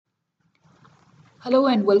Hello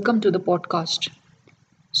and welcome to the podcast.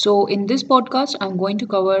 So, in this podcast, I'm going to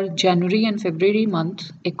cover January and February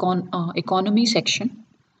month economy section,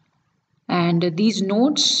 and these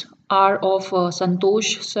notes are of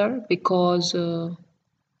Santosh sir because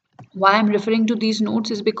why I'm referring to these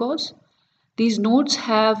notes is because these notes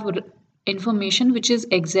have information which is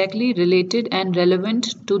exactly related and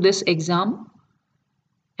relevant to this exam,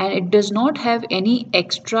 and it does not have any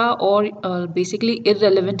extra or basically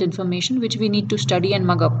irrelevant information which we need to study and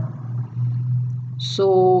mug up.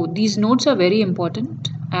 So these notes are very important,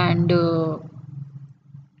 and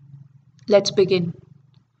let's begin.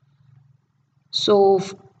 So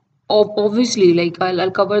obviously, like I'll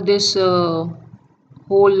cover this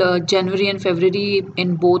whole January and February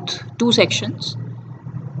in both two sections,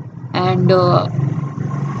 and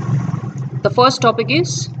the first topic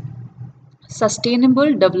is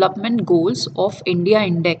Sustainable Development Goals of India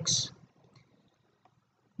Index.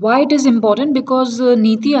 Why it is important? Because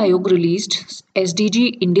Niti Aayog released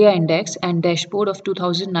SDG India Index and Dashboard of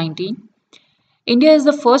 2019. India is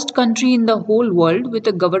the first country in the whole world with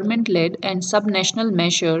a government led and subnational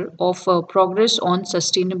measure of progress on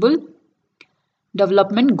sustainable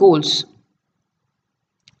development goals.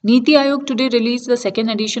 Niti Aayog today released the second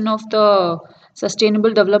edition of the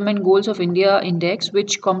Sustainable Development Goals of India Index,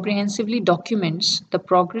 which comprehensively documents the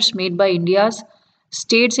progress made by India's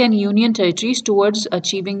states and union territories towards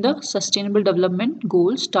achieving the Sustainable Development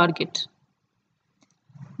Goals target.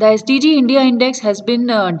 The SDG India Index has been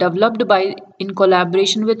developed by in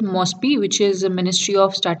collaboration with MOSPI, which is the Ministry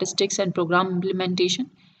of Statistics and Program Implementation,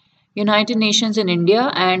 United Nations in India,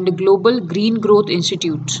 and Global Green Growth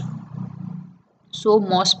Institute. So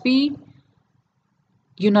MOSPI,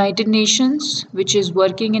 United Nations, which is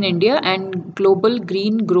working in India, and Global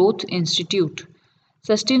Green Growth Institute.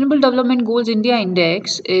 Sustainable Development Goals India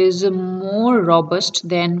Index is more robust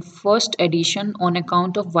than first edition on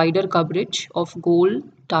account of wider coverage of goal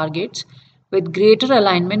targets with greater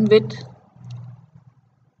alignment with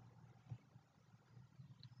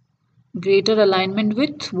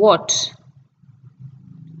what?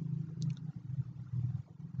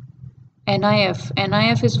 NIF.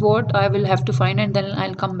 NIF is what I will have to find and then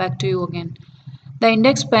I'll come back to you again. The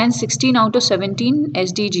index spans 16 out of 17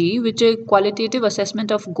 SDG, which is a qualitative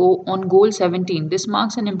assessment of on goal 17. This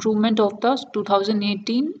marks an improvement of the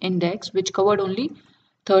 2018 index, which covered only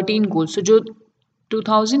 13 goals. So,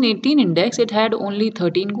 2018 index, it had only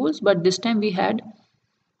 13 goals, but this time we had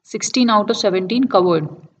 16 out of 17 covered.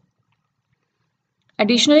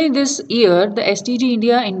 Additionally, this year, the SDG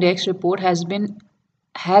India Index report has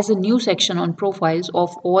a new section on profiles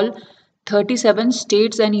of all 37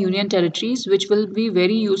 states and union territories, which will be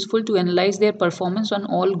very useful to analyze their performance on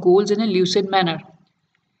all goals in a lucid manner.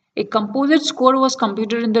 A composite score was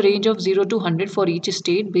computed in the range of 0 to 100 for each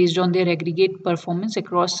state based on their aggregate performance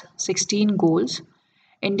across 16 goals,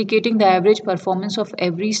 indicating the average performance of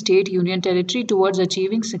every state union territory towards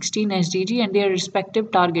achieving 16 SDG and their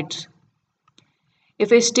respective targets.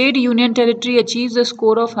 If a state union territory achieves a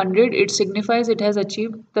score of 100, it signifies it has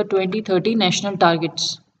achieved the 2030 national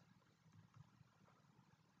targets.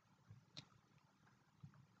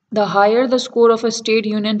 The higher the score of a state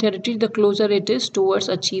union territory, the closer it is towards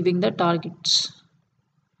achieving the targets.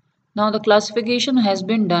 Now, the classification has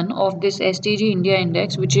been done of this SDG India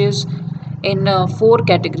Index, which is in four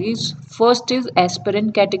categories. First is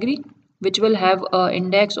aspirant category, which will have an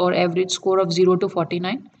index or average score of 0 to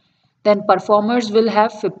 49. Then performers will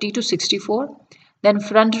have 50 to 64. Then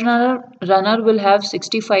runner will have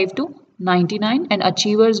 65 to 99 and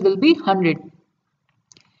achievers will be 100.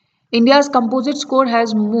 India's composite score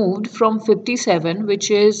has moved from 57, which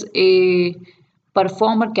is a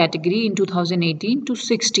performer category in 2018, to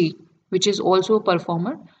 60, which is also a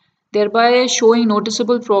performer, thereby showing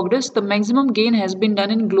noticeable progress. The maximum gain has been done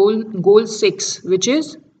in goal 6, which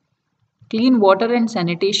is clean water and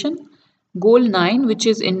sanitation, goal 9, which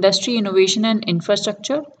is industry, innovation and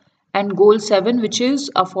infrastructure, and goal 7, which is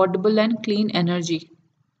affordable and clean energy.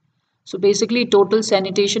 So basically, total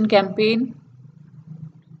sanitation campaign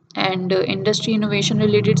and industry innovation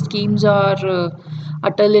related schemes are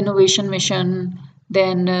Atal Innovation Mission,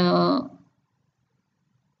 then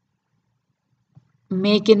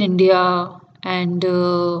Make in India, and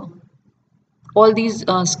all these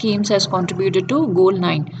schemes has contributed to goal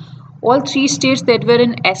 9. All three states that were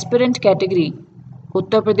in aspirant category,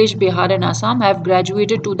 Uttar Pradesh, Bihar and Assam, have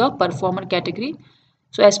graduated to the performer category.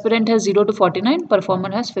 So aspirant has 0 to 49, performer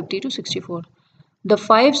has 50 to 64. The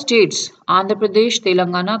five states, Andhra Pradesh,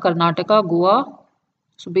 Telangana, Karnataka, Goa,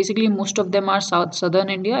 so basically most of them are southern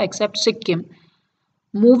India except Sikkim,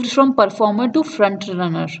 moved from performer to front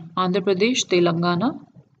runner. Andhra Pradesh, Telangana,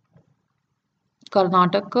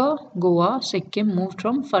 Karnataka, Goa, Sikkim moved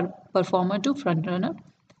from performer to frontrunner.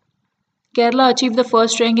 Kerala achieved the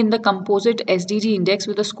first rank in the composite SDG index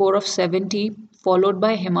with a score of 70, followed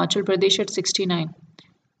by Himachal Pradesh at 69.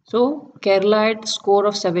 So Kerala at score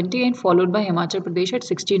of 70 and followed by Himachal Pradesh at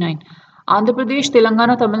 69. Andhra Pradesh,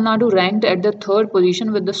 Telangana, Tamil Nadu ranked at the third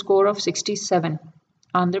position with the score of 67.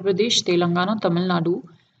 Andhra Pradesh, Telangana, Tamil Nadu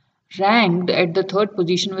ranked at the third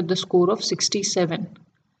position with the score of 67.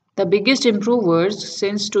 The biggest improvers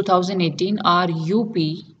since 2018 are UP,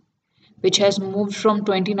 which has moved from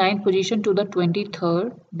 29th position to the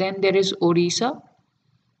 23rd. Then there is Odisha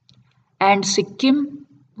and Sikkim,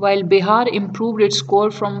 while Bihar improved its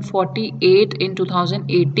score from 48 in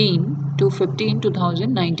 2018 to 50 in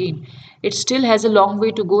 2019. It still has a long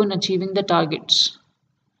way to go in achieving the targets.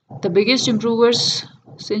 The biggest improvers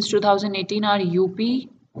since 2018 are UP,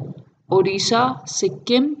 Odisha,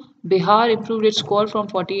 Sikkim. Bihar improved its score from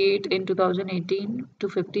 48 in 2018 to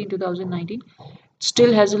 50 in 2019.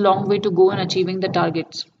 Still has a long way to go in achieving the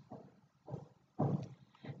targets.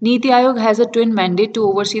 Niti Aayog has a twin mandate to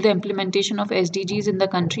oversee the implementation of SDGs in the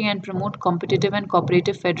country and promote competitive and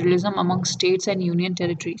cooperative federalism among states and union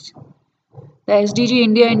territories. The SDG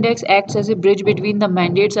India Index acts as a bridge between the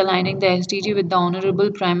mandates, aligning the SDG with the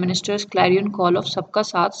Honorable Prime Minister's clarion call of Sabka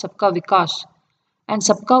Saath, Sabka Vikas and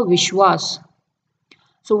Sabka Vishwas.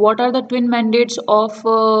 So, what are the twin mandates of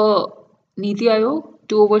Niti Aayog?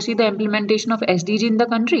 To oversee the implementation of SDG in the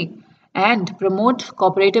country and promote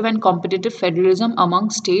cooperative and competitive federalism among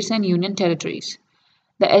states and union territories.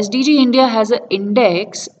 The SDG India has an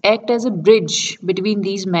index act as a bridge between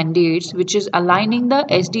these mandates, which is aligning the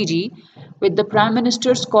SDG with the Prime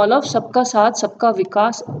Minister's call of Sabka Saath, Sabka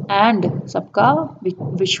Vikas and Sabka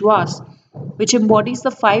Vishwas, which embodies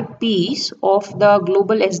the 5 P's of the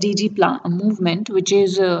global SDG plan movement, which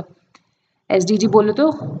is SDG bole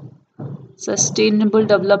to Sustainable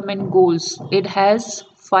Development Goals. It has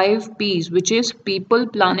 5 P's, which is people,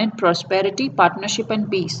 planet, prosperity, partnership, and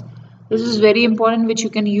peace. This is very important, which you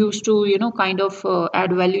can use to, kind of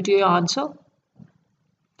add value to your answer.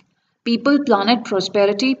 People, planet,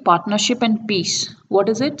 prosperity, partnership, and peace. What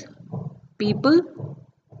is it? People,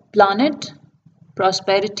 planet,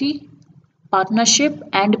 prosperity, partnership,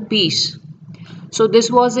 and peace. So this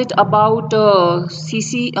was it about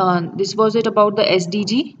CC. This was it about the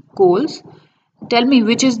SDG goals. Tell me,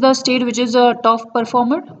 which is the state which is a top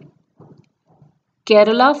performer?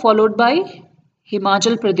 Kerala, followed by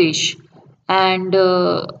Himachal Pradesh. And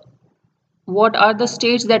what are the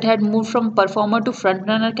states that had moved from performer to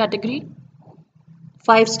frontrunner category?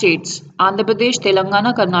 5 states: Andhra Pradesh,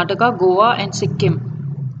 Telangana, Karnataka, Goa, and Sikkim.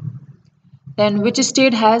 Then, which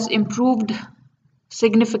state has improved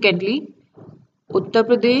significantly? Uttar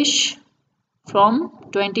Pradesh from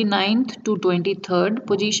 29th to 23rd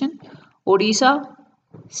position. Odisha,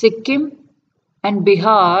 Sikkim, and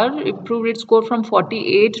Bihar improved its score from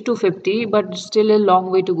 48 to 50, but still a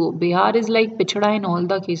long way to go. Bihar is like pichhada in all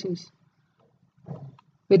the cases.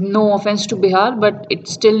 With no offense to Bihar, but it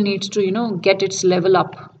still needs to, get its level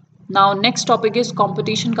up. Now, next topic is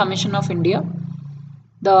Competition Commission of India.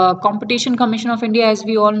 The Competition Commission of India, as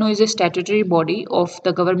we all know, is a statutory body of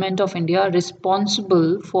the Government of India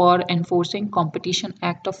responsible for enforcing Competition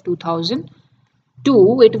Act of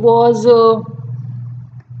 2002. It was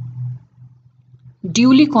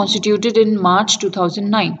duly constituted in March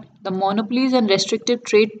 2009. The Monopolies and Restrictive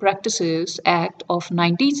Trade Practices Act of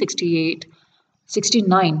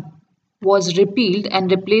 1969 was repealed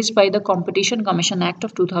and replaced by the Competition Commission Act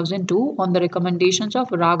of 2002 on the recommendations of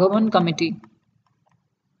Raghavan Committee.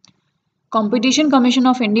 Competition Commission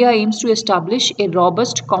of India aims to establish a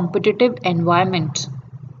robust competitive environment.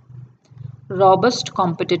 Robust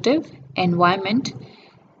competitive environment.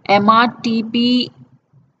 MRTP,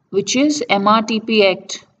 which is MRTP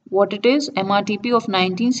Act. What it is? MRTP of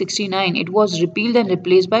 1969. It was repealed and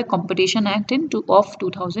replaced by Competition Act of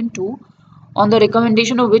 2002 on the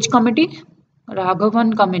recommendation of which committee?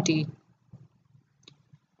 Raghavan Committee.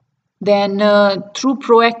 Then, through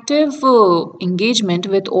proactive engagement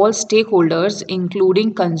with all stakeholders,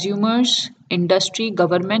 including consumers, industry,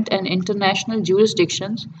 government, and international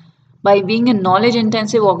jurisdictions, by being a knowledge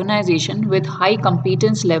intensive organization with high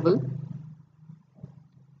competence level.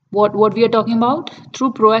 What we are talking about?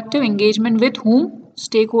 Through proactive engagement with whom?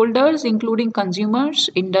 Stakeholders, including consumers,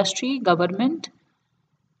 industry, government,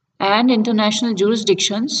 and international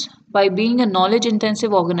jurisdictions, by being a knowledge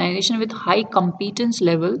intensive organization with high competence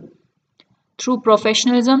level. Through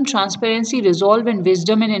professionalism, transparency, resolve, and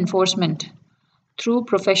wisdom in enforcement. Through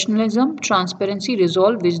professionalism, transparency,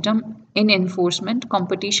 resolve, wisdom in enforcement,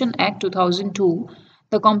 Competition Act 2002,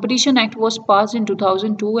 The Competition Act was passed in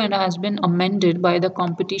 2002 and has been amended by the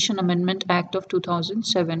Competition Amendment Act of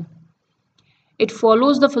 2007. It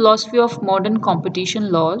follows the philosophy of modern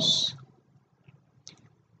competition laws.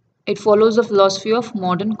 It follows the philosophy of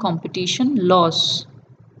modern competition laws.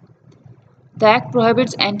 The Act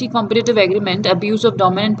prohibits anti-competitive agreement, abuse of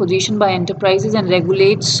dominant position by enterprises, and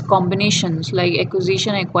regulates combinations like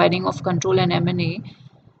acquisition, acquiring of control, and M&A,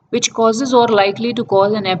 which causes or likely to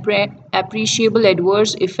cause an appreciable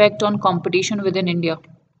adverse effect on competition within India.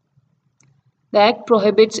 The Act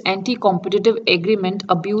prohibits anti-competitive agreement,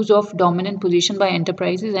 abuse of dominant position by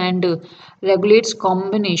enterprises, and regulates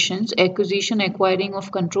combinations, acquisition, acquiring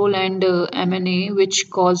of control, and M&A, which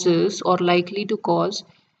causes or likely to cause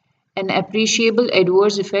an appreciable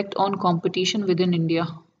adverse effect on competition within India.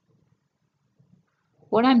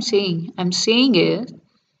 What I'm saying is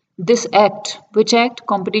this act, which act?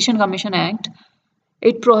 Competition Commission Act,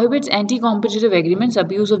 it prohibits anti-competitive agreements,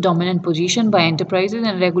 abuse of dominant position by enterprises,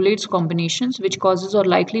 and regulates combinations which causes or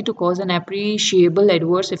likely to cause an appreciable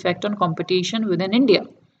adverse effect on competition within India.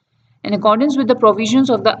 In accordance with the provisions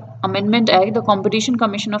of the Amendment Act, the Competition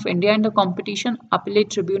Commission of India and the Competition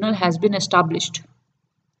Appellate Tribunal has been established.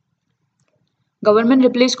 Government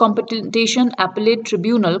replaced Competition Appellate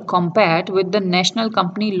Tribunal (COMPAT) with the National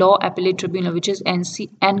Company Law Appellate Tribunal, which is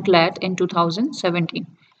NCLAT, in 2017.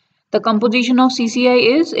 The composition of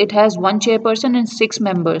CCI is it has one chairperson and six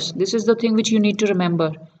members. This is the thing which you need to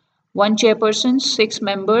remember. One chairperson, six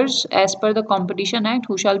members as per the Competition Act,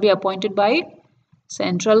 who shall be appointed by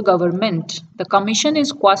central government. The commission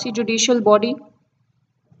is quasi-judicial body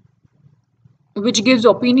which gives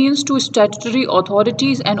opinions to statutory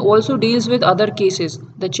authorities and also deals with other cases.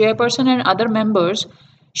 The chairperson and other members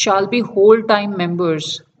shall be whole-time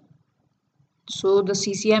members. So the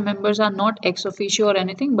CCI members are not ex officio or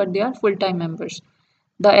anything, but they are full-time members.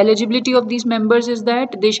 The eligibility of these members is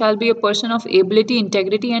that they shall be a person of ability,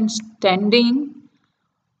 integrity, and standing,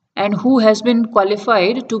 and who has been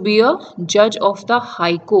qualified to be a judge of the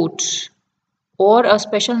High Court, or a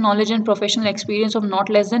special knowledge and professional experience of not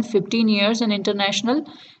less than 15 years in international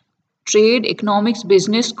trade, economics,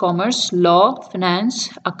 business, commerce, law, finance,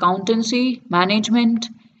 accountancy, management,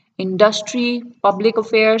 industry, public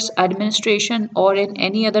affairs, administration, or in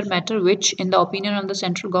any other matter which, in the opinion of the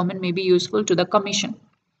central government, may be useful to the Commission.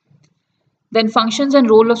 Then functions and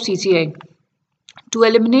role of CCI. To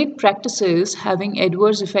eliminate practices having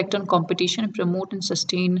adverse effect on competition, promote and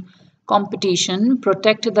sustain competition,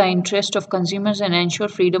 protect the interest of consumers, and ensure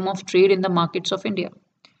freedom of trade in the markets of India.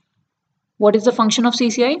 What is the function of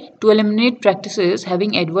CCI? To eliminate practices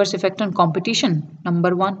having adverse effect on competition,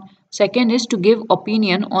 number one. Second is to give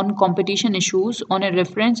opinion on competition issues on a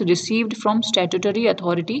reference received from statutory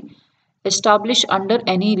authority established under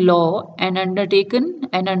any law and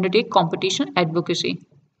undertake competition advocacy.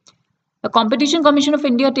 The Competition Commission of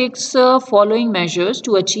India takes following measures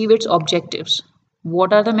to achieve its objectives.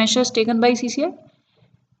 What are the measures taken by CCI?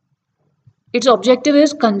 Its objective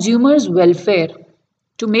is consumers' welfare,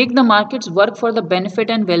 to make the markets work for the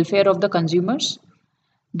benefit and welfare of the consumers.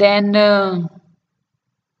 Then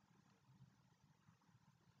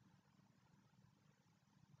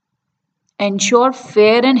ensure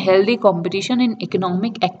fair and healthy competition in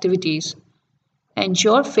economic activities.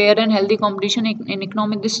 Ensure fair and healthy competition in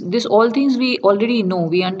economic, this all things we already know,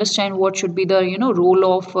 we understand what should be the role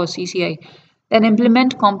of CCI. Then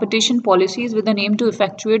implement competition policies with an aim to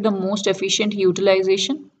effectuate the most efficient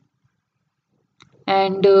utilization.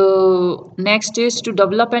 And next is to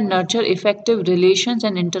develop and nurture effective relations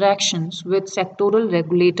and interactions with sectoral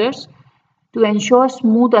regulators to ensure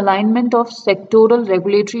smooth alignment of sectoral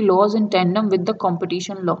regulatory laws in tandem with the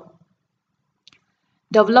competition law.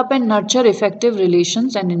 Develop and nurture effective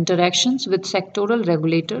relations and interactions with sectoral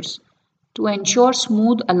regulators to ensure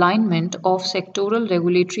smooth alignment of sectoral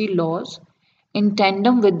regulatory laws in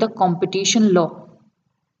tandem with the competition law.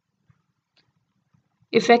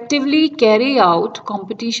 Effectively carry out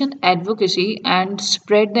competition advocacy and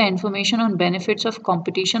spread the information on benefits of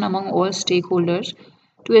competition among all stakeholders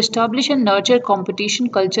to establish and nurture competition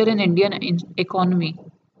culture in Indian economy.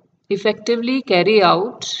 Effectively carry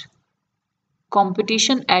out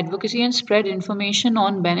competition advocacy and spread information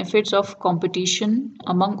on benefits of competition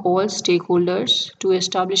among all stakeholders to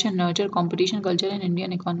establish and nurture competition culture in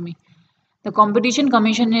Indian economy. The Competition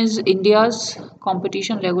Commission is India's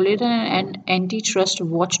competition regulator and antitrust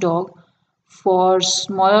watchdog for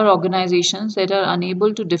smaller organizations that are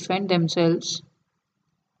unable to defend themselves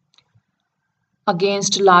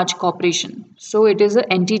against large corporations. So it is an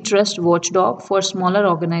antitrust watchdog for smaller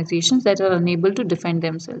organizations that are unable to defend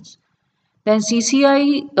themselves. Then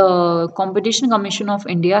CCI, Competition Commission of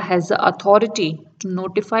India, has the authority to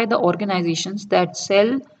notify the organizations that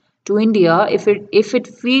sell to India if it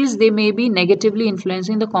feels they may be negatively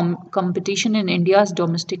influencing the competition in India's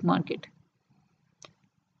domestic market.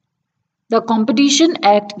 The Competition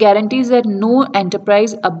Act guarantees that no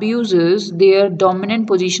enterprise abuses their dominant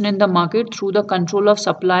position in the market through the control of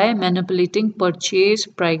supply, manipulating purchase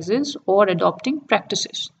prices, or adopting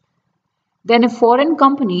practices. Then a foreign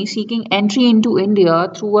company seeking entry into India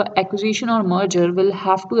through an acquisition or merger will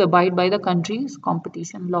have to abide by the country's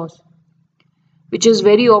competition laws, which is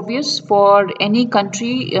very obvious for any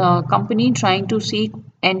country company trying to seek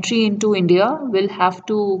entry into India will have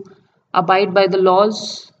to abide by the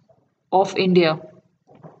laws of India.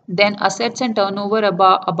 Then assets and turnover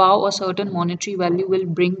above a certain monetary value will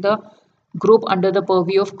bring the group under the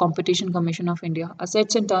purview of Competition Commission of India.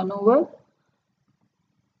 Assets and turnover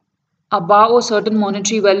above a certain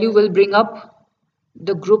monetary value will bring up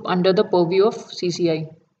the group under the purview of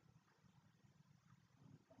CCI.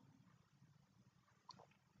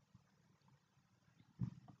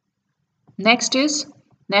 Next is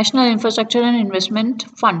National Infrastructure and Investment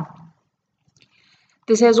Fund.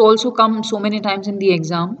 This has also come so many times in the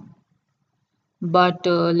exam, but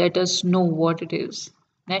let us know what it is.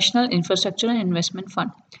 National Infrastructure and Investment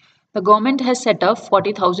Fund. The government has set up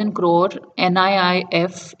 40,000 crore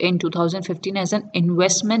NIIF in 2015 as an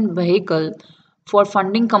investment vehicle for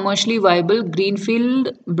funding commercially viable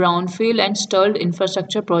greenfield, brownfield, and stalled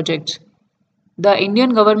infrastructure projects. The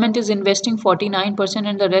Indian government is investing 49%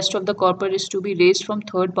 and the rest of the corpus is to be raised from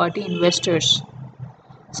third party investors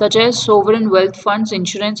such as sovereign wealth funds,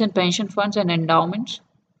 insurance and pension funds, and endowments.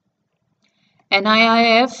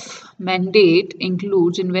 NIIF mandate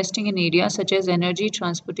includes investing in areas such as energy,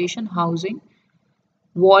 transportation, housing,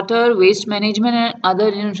 water, waste management, and other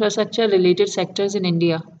infrastructure related sectors in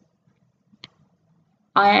India.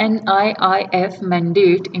 NIIF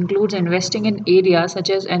mandate includes investing in areas such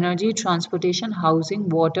as energy, transportation, housing,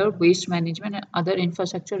 water, waste management, and other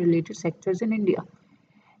infrastructure related sectors in India.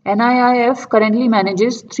 NIIF currently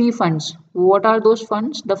manages three funds. What are those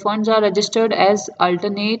funds? The funds are registered as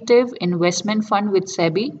Alternative Investment Fund with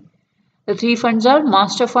SEBI. The three funds are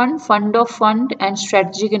Master Fund, Fund of Fund, and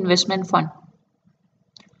Strategic Investment Fund.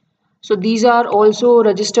 So these are also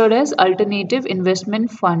registered as Alternative Investment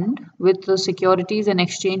Fund with the Securities and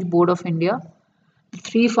Exchange Board of India. The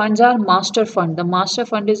three funds are Master Fund. The Master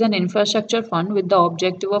Fund is an infrastructure fund with the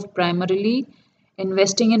objective of primarily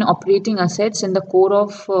investing in operating assets in the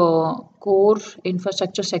core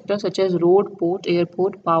infrastructure sector such as road, port,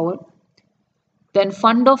 airport, power. Then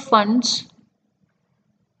Fund of Funds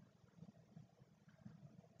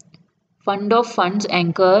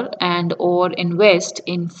anchor and or invest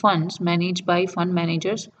in funds managed by fund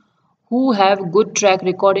managers who have good track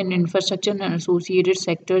record in infrastructure and associated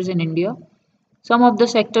sectors in India. Some of the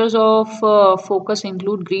sectors of focus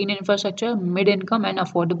include green infrastructure, mid-income and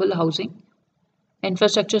affordable housing,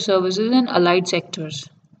 infrastructure services and allied sectors.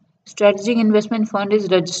 Strategic Investment Fund is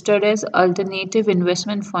registered as Alternative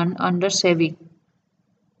Investment Fund under SEBI.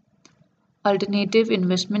 Alternative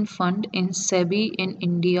Investment Fund in SEBI in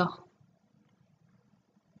India.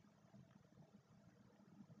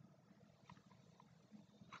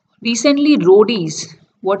 Recently, Roadies.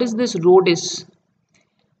 What is this Roadies?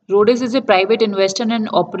 Roadies is a private investor and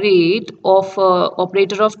operator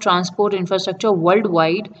of transport infrastructure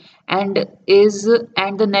worldwide, and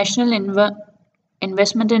the National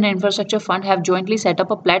Investment and Infrastructure Fund have jointly set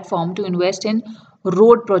up a platform to invest in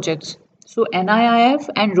road projects. So NIIF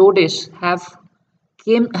and Roadies have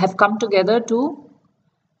come together to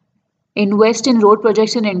invest in road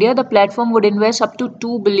projects in India. The platform would invest up to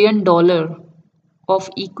 $2 billion of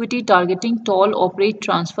equity targeting toll operate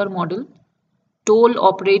transfer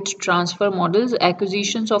models,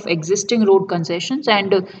 acquisitions of existing road concessions,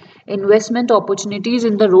 and investment opportunities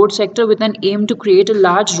in the road sector with an aim to create a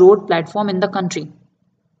large road platform in the country.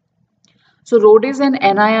 So Roadies and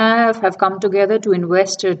NIIF have come together to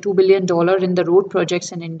invest $2 billion in the road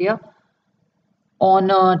projects in India on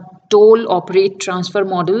toll operate transfer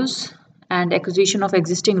models and acquisition of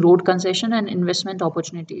existing road concession and investment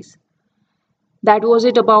opportunities. That was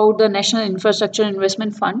it about the National Infrastructure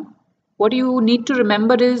Investment Fund. What you need to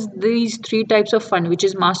remember is these three types of fund, which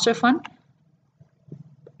is Master Fund.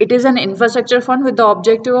 It is an infrastructure fund with the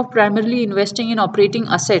objective of primarily investing in operating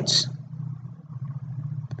assets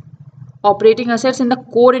in the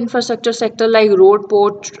core infrastructure sector like road,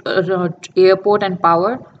 port, airport, and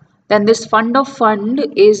power. Then this fund of fund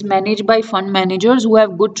is managed by fund managers who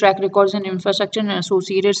have good track records in infrastructure and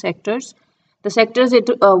associated sectors The sectors it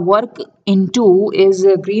work into is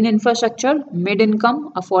green infrastructure,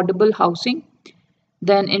 mid-income, affordable housing,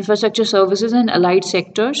 then infrastructure services and allied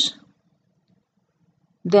sectors.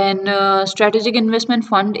 Then strategic investment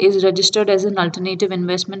fund is registered as an alternative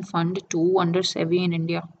investment fund too under SEBI in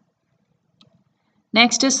India.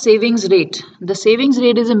 Next is savings rate. The savings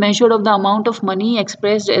rate is a measure of the amount of money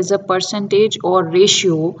expressed as a percentage or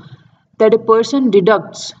ratio that a person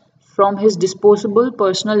deducts from his disposable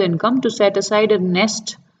personal income to set aside a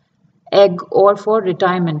nest egg or for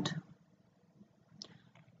retirement.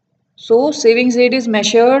 So savings rate is the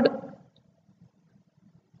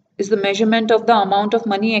measurement of the amount of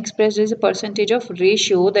money expressed as a percentage of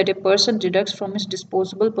ratio that a person deducts from his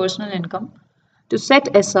disposable personal income to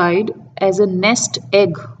set aside as a nest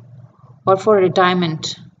egg or for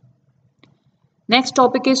retirement. Next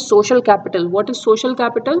topic is social capital. What is social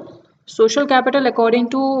capital? Social capital, according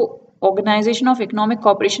to Organization of Economic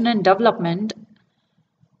Cooperation and Development,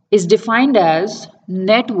 is defined as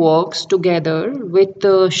networks together with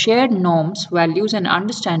shared norms, values, and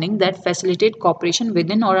understanding that facilitate cooperation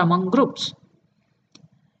within or among groups.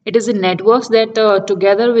 It is in networks that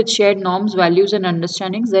together with shared norms, values, and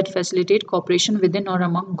understandings that facilitate cooperation within or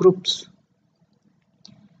among groups.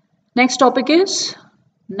 Next topic is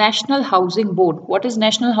National Housing Board. What is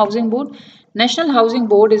National Housing Board? National Housing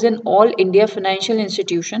Board is an all India financial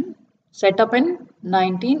institution set up in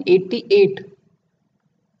 1988.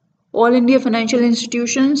 All India financial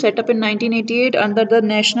institution set up in 1988 under the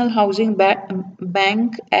National Housing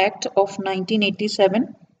Bank Act of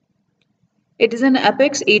 1987. It is an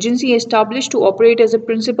apex agency established to operate as a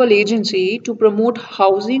principal agency to promote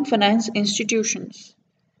housing finance institutions.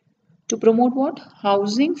 To promote what?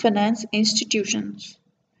 Housing finance institutions,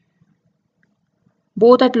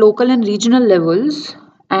 both at local and regional levels,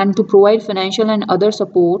 and to provide financial and other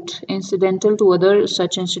support incidental to other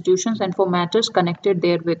such institutions and for matters connected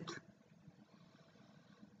therewith.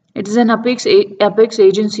 It is an apex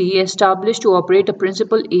agency established to operate a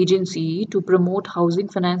principal agency to promote housing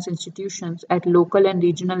finance institutions at local and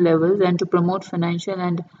regional levels and to promote financial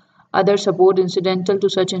and other support incidental to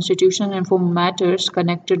such institutions and for matters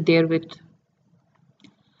connected therewith.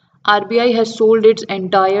 RBI has sold its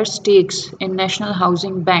entire stakes in National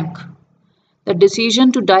Housing Bank. The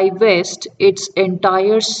decision to divest its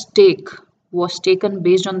entire stake was taken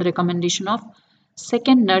based on the recommendation of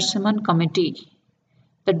Second Narasimhan Committee.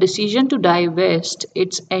 The decision to divest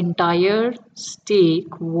its entire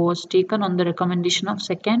stake was taken on the recommendation of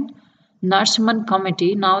Second Narasimhan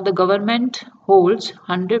Committee. Now the government holds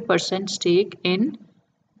 100% stake in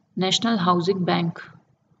National Housing Bank.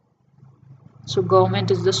 So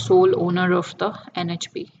government is the sole owner of the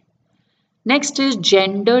NHB. Next is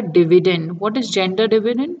gender dividend. What is gender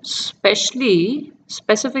dividend? Specifically,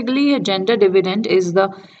 a gender dividend is the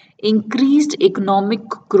increased economic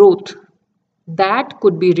growth that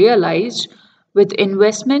could be realized with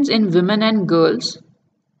investments in women and girls.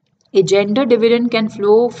 A gender dividend can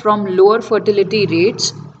flow from lower fertility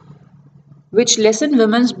rates, which lessen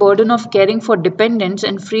women's burden of caring for dependents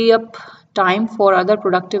and free up time for other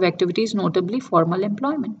productive activities, notably formal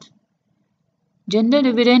employment. Gender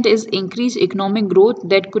dividend is increased economic growth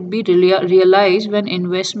that could be realized when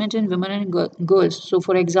investment in women and girls. So,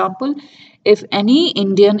 for example, if any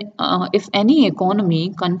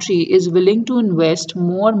economy country is willing to invest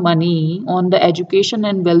more money on the education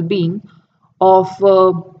and well-being of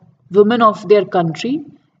women of their country,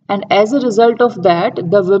 and as a result of that,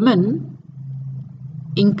 the women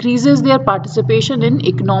increases their participation in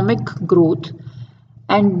economic growth,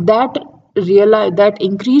 and that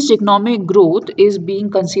increased economic growth is being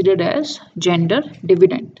considered as gender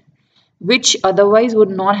dividend, which otherwise would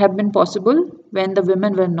not have been possible when the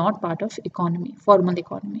women were not part of formal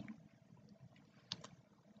economy.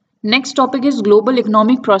 Next topic is Global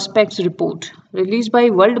Economic Prospects Report. Released by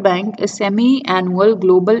World Bank, a semi-annual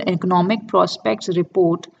Global Economic Prospects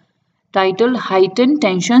Report titled Heightened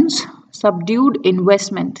Tensions, Subdued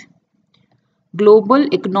Investment. Global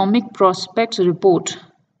Economic Prospects Report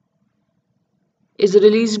is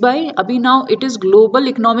released by now it is Global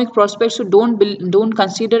Economic Prospects, so don't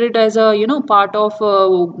consider it as a part of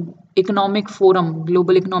Global Economic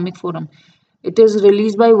Forum. It is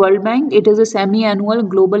released by World Bank. It is a semi-annual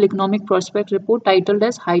Global Economic Prospects Report titled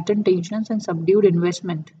as Heightened Tensions and Subdued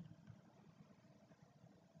Investment.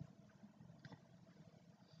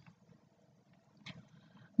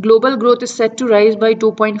 Global growth is set to rise by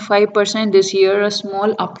 2.5% this year, a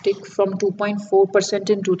small uptick from 2.4%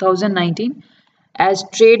 in 2019 as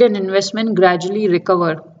trade and investment gradually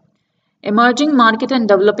recover. Emerging market and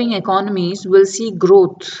developing economies will see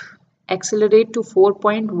growth accelerate to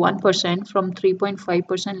 4.1% from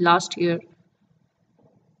 3.5% last year.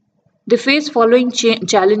 They face following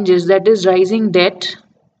challenges, that is rising debt.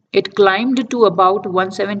 It climbed to about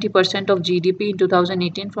 170% of GDP in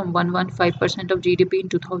 2018 from 115% of GDP in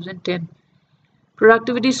 2010.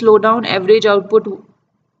 Productivity slowdown, average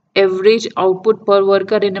output per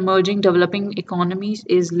worker in emerging developing economies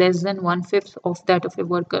is less than one-fifth of that of a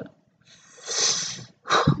worker.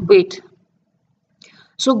 Wait.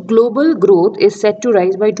 So global growth is set to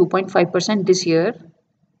rise by 2.5% this year,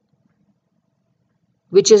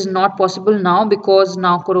 which is not possible now because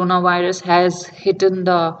now coronavirus has hit in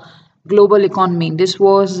the global economy. This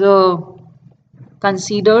was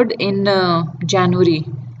considered in January.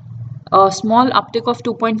 A small uptick of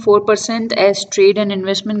 2.4% as trade and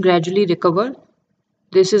investment gradually recover.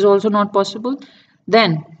 This is also not possible.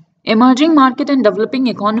 Then, emerging market and developing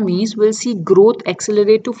economies will see growth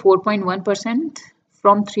accelerate to 4.1%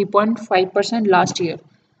 from 3.5% last year.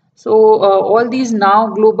 So, all these now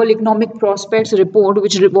global economic prospects report,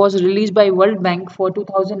 which was released by World Bank for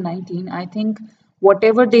 2019, I think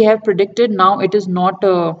whatever they have predicted now, it is not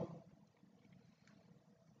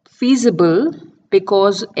feasible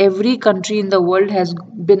because every country in the world has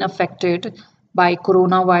been affected by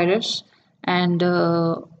coronavirus, and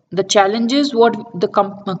the challenges what the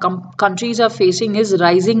countries are facing is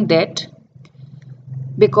rising debt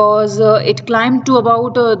because it climbed to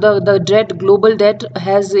about the debt global debt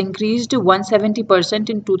has increased to 170%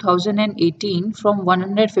 in 2018 from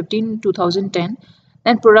 115 in 2010.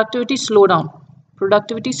 Then productivity slowdown,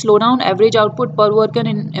 average output per worker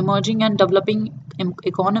in emerging and developing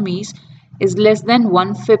economies is less than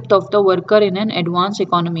one-fifth of the worker in an advanced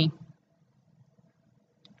economy.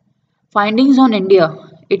 Findings on India.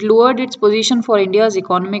 It lowered its position for India's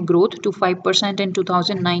economic growth to 5% in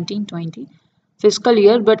 2019-20 fiscal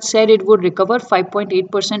year, but said it would recover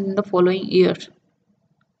 5.8% in the following year.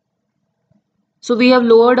 So we have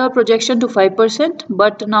lowered our projection to 5%,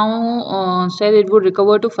 but now said it would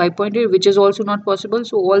recover to 5.8, which is also not possible.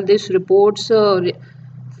 So all these reports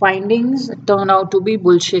findings turn out to be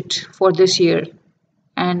bullshit for this year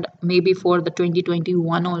and maybe for the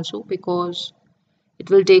 2021 also, because it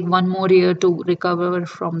will take one more year to recover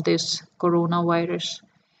from this coronavirus.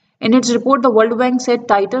 In its report, the World Bank said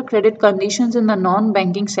tighter credit conditions in the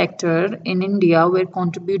non-banking sector in India were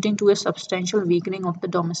contributing to a substantial weakening of the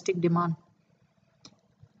domestic demand.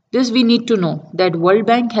 This we need to know that World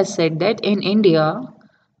Bank has said that in India,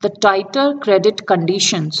 the tighter credit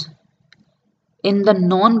conditions in the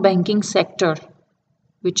non-banking sector,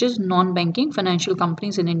 which is non-banking financial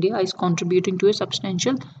companies in India, is contributing to a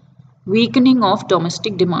substantial weakening of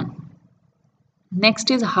domestic demand.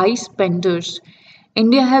 Next is high spenders.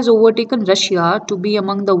 India has overtaken Russia to be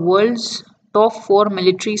among the world's top 4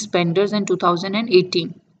 military spenders in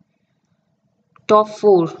 2018. Top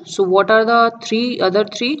 4. So what are the other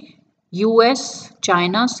three? US,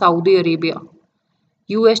 China, Saudi Arabia.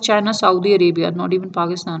 US, China, Saudi Arabia, not even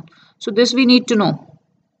Pakistan. So this we need to know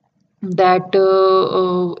that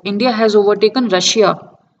India has overtaken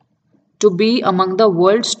Russia to be among the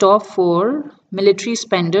world's top 4 military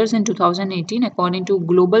spenders in 2018, according to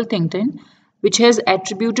Global Think Tank, which has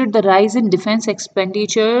attributed the rise in defense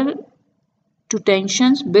expenditure to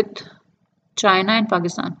tensions with China and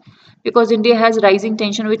Pakistan. Because India has rising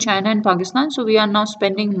tension with China and Pakistan, so we are now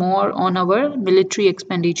spending more on our military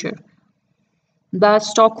expenditure. The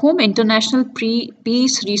Stockholm International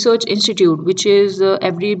Peace Research Institute, which is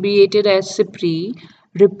abbreviated as SIPRI,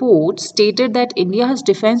 report stated that India's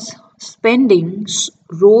defense spending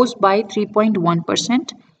rose by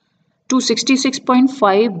 3.1% to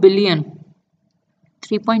 66.5 billion.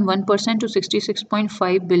 3.1% to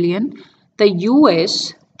 66.5 billion. The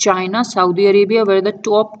US, China, Saudi Arabia were the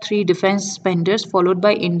top 3 defense spenders, followed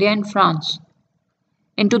by India and France.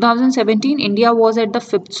 In 2017, India was at the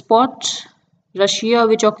 5th spot. Russia,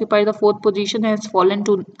 which occupied the 4th position, has fallen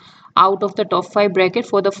out of the top 5 bracket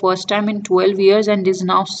for the first time in 12 years and is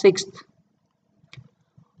now 6th.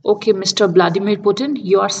 Okay, Mr. Vladimir Putin,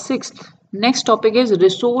 you are 6th. Next topic is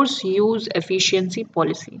resource use efficiency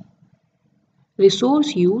policy.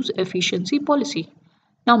 Resource use efficiency policy.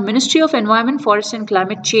 Now, Ministry of Environment, Forest and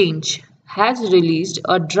Climate Change has released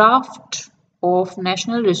a draft of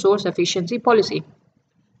National Resource Efficiency Policy.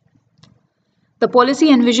 The policy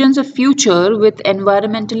envisions a future with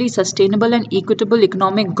environmentally sustainable and equitable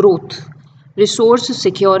economic growth, resource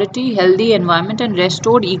security, healthy environment and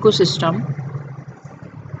restored ecosystem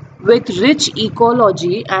with rich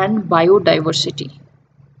ecology and biodiversity.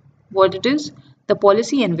 What it is? The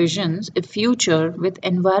policy envisions a future with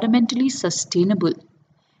environmentally sustainable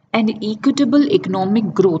and equitable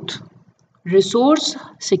economic growth, resource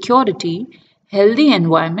security, healthy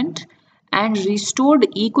environment, and restored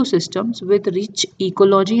ecosystems with rich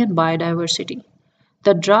ecology and biodiversity.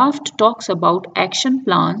 The draft talks about action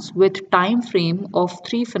plans with time frame of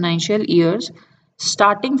 3 financial years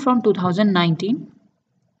starting from 2019.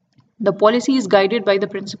 The policy is guided by the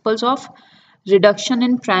principles of reduction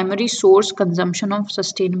in primary source consumption of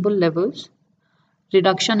sustainable levels,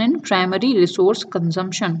 reduction in primary resource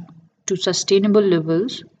consumption to sustainable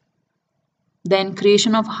levels, then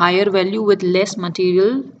creation of higher value with less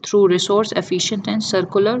material through resource efficient and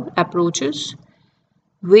circular approaches,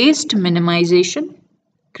 waste minimization,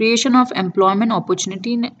 creation of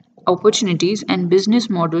opportunities and business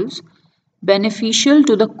models beneficial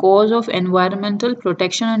to the cause of environmental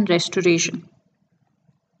protection and restoration,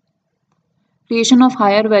 creation of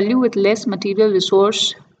higher value with less material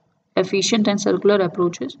resource efficient and circular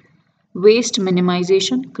approaches, waste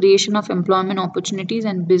minimization, creation of employment opportunities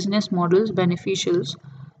and business models beneficial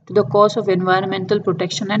to the cause of environmental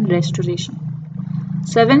protection and restoration.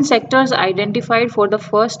 7 sectors identified for the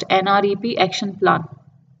first NREP action plan.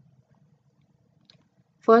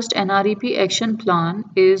 First NREP action plan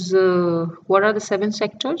is what are the 7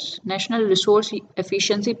 sectors? National Resource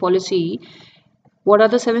Efficiency Policy. What are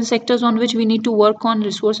the 7 sectors on which we need to work on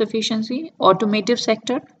resource efficiency? Automotive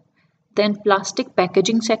sector, then plastic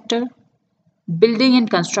packaging sector, building and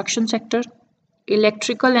construction sector,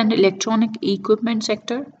 electrical and electronic equipment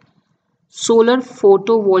sector, solar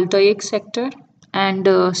photovoltaic sector, and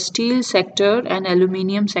steel sector and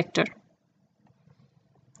aluminium sector.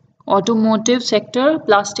 Automotive sector,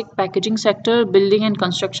 plastic packaging sector, building and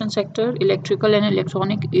construction sector, electrical and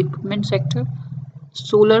electronic equipment sector,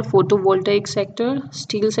 solar photovoltaic sector,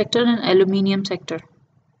 steel sector and aluminium sector.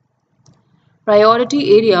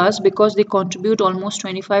 Priority areas because they contribute almost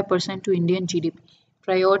 25% to Indian GDP.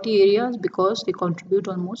 Priority areas because they contribute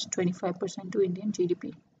almost 25% to Indian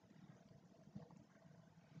GDP.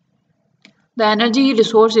 The Energy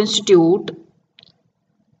Resource Institute,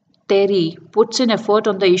 TERI, puts in effort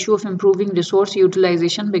on the issue of improving resource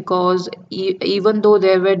utilization because even though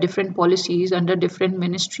there were different policies under different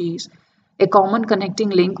ministries, a common connecting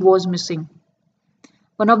link was missing.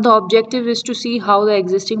 One of the objectives is to see how the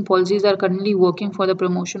existing policies are currently working for the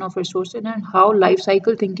promotion of resources and how life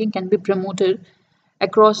cycle thinking can be promoted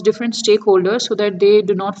across different stakeholders so that they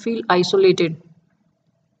do not feel isolated.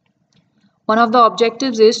 One of the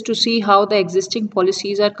objectives is to see how the existing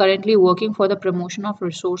policies are currently working for the promotion of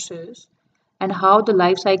resources and how the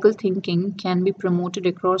life cycle thinking can be promoted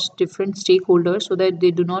across different stakeholders so that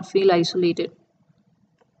they do not feel isolated.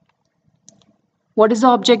 What is the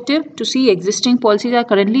objective? To see existing policies are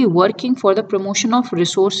currently working for the promotion of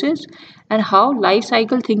resources and how life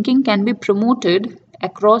cycle thinking can be promoted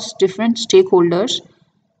across different stakeholders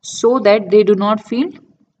so that they do not feel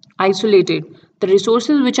isolated. The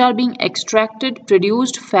resources which are being extracted,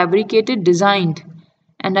 produced, fabricated, designed,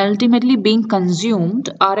 and ultimately being consumed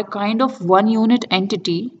are a kind of one unit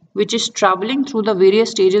entity which is traveling through the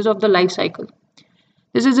various stages of the life cycle.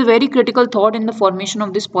 This is a very critical thought in the formation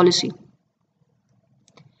of this policy.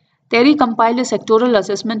 TERI compiled a sectoral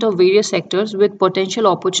assessment of various sectors with potential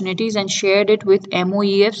opportunities and shared it with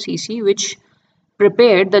MOEFCC, which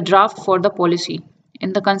prepared the draft for the policy.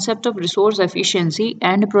 In the concept of resource efficiency,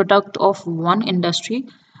 end product of one industry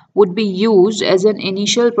would be used as an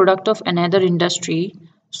initial product of another industry,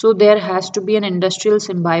 so there has to be an industrial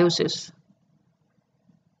symbiosis.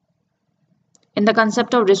 In the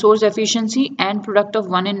concept of resource efficiency, end product of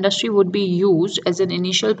one industry would be used as an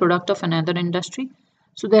initial product of another industry,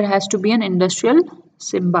 so there has to be an industrial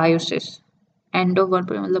symbiosis. End of one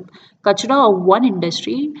kachra of one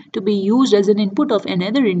industry to be used as an input of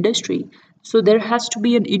another industry, so there has to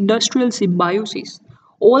be an industrial symbiosis.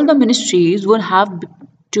 All the ministries will have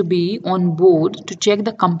to be on board to check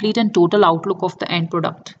the complete and total outlook of the end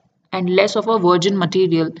product and less of a virgin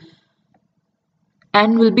material,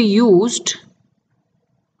 and will be used.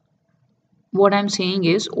 What I'm saying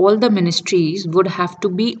is all the ministries would have to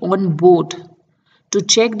be on board to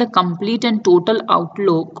check the complete and total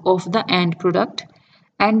outlook of the end product,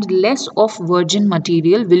 and less of virgin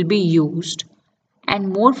material will be used and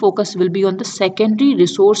more focus will be on the secondary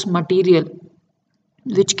resource material,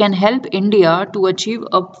 which can help India to achieve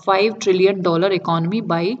a $5 trillion economy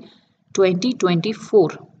by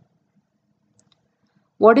 2024.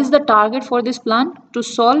 What is the target for this plan? To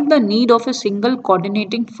solve the need of a single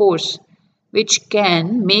coordinating force which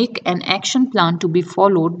can make an action plan to be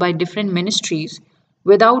followed by different ministries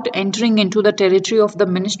without entering into the territory of the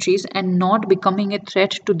ministries and not becoming a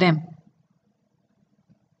threat to them.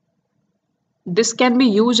 This can be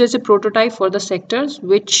used as a prototype for the sectors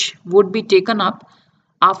which would be taken up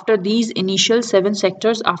after these initial 7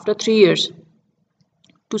 sectors after 3 years.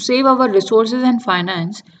 to save our resources and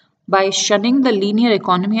finance by shunning the linear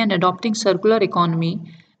economy and adopting circular economy,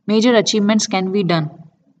 major achievements can be done.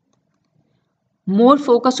 More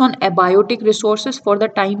focus on abiotic resources for the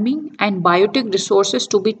time being and biotic resources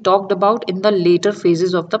to be talked about in the later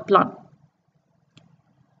phases of the plan.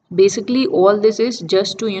 Basically, all this is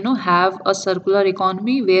just to have a circular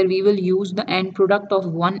economy where we will use the end product of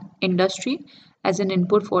one industry as an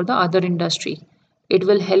input for the other industry. It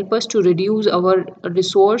will help us to reduce our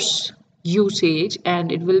resource usage,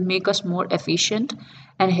 and it will make us more efficient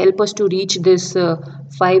and help us to reach this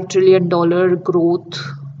 $5 trillion growth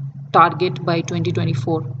target by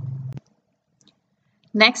 2024.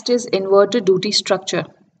 Next is inverted duty structure.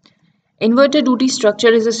 Inverted duty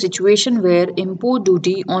structure is a situation where import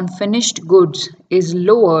duty on finished goods is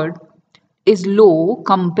low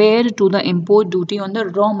compared to the import duty on the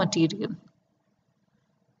raw material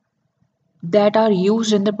that are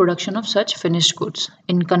used in the production of such finished goods.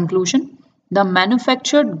 In conclusion, the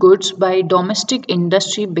manufactured goods by domestic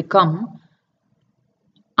industry become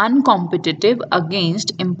uncompetitive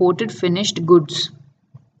against imported finished goods.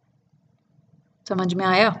 समझ में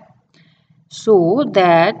आया? So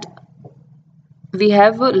that we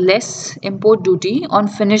have less import duty on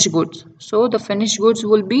finished goods. So the finished goods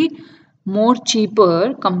will be more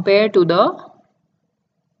cheaper compared to the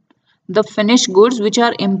finished goods which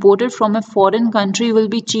are imported from a foreign country will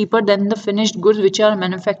be cheaper than the finished goods which are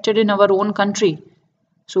manufactured in our own country.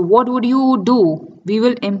 So what would you do? We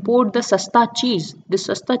will import the sasta cheese. This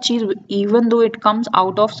sasta cheese, even though it comes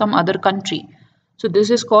out of some other country. So this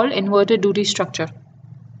is called inverted duty structure.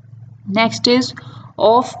 Next is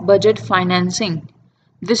off-budget financing.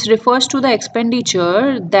 This refers to the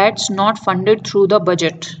expenditure that's not funded through the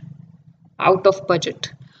budget, out of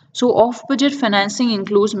budget. So off-budget financing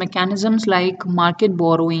includes mechanisms like market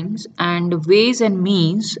borrowings and ways and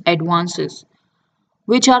means advances,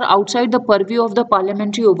 which are outside the purview of the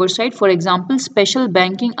parliamentary oversight. For example, special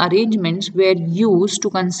banking arrangements were used to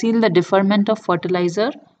conceal the deferment of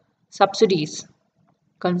fertilizer subsidies.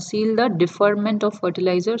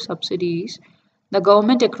 The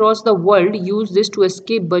government across the world use this to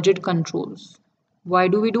escape budget controls. Why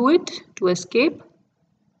do we do it? To escape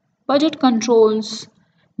budget controls.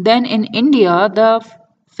 Then in India, the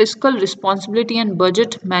Fiscal Responsibility and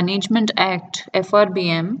Budget Management Act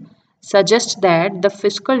 (FRBM) suggests that the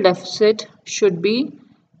fiscal deficit should be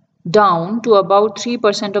down to about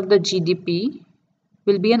 3% of the GDP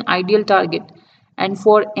will be an ideal target. And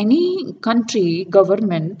for any country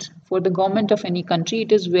government, for the government of any country,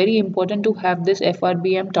 it is very important to have this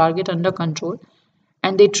FRBM target under control.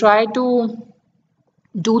 And they try to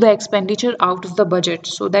do the expenditure out of the budget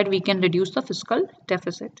so that we can reduce the fiscal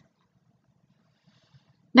deficit.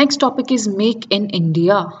 Next topic is Make in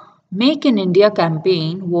India. Make in India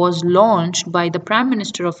campaign was launched by the Prime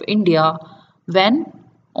Minister of India when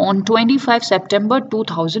on 25 September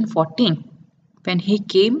 2014. When he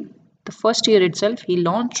came, the first year itself, he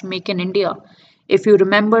launched Make in India. If you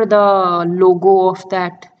remember the logo of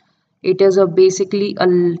that, it is basically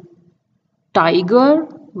a tiger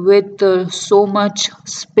with so much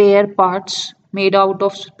spare parts made out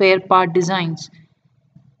of spare part designs,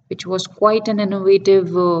 which was quite an innovative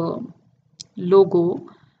logo.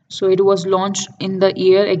 So it was launched in the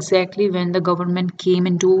year exactly when the government came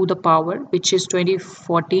into the power, which is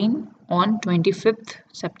 2014 on 25th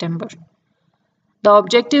September. The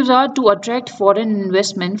objectives are to attract foreign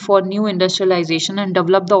investment for new industrialization and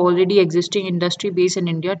develop the already existing industry base in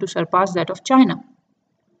India to surpass that of China.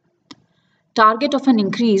 Target of an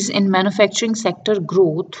increase in manufacturing sector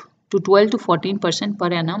growth to 12 to 14%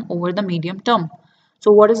 per annum over the medium term.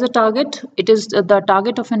 So what is the target? It is the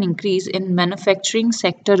target of an increase in manufacturing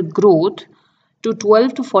sector growth to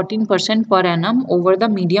 12 to 14% per annum over the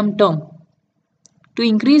medium term. To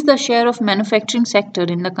increase the share of manufacturing sector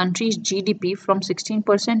in the country's GDP from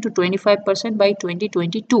 16% to 25% by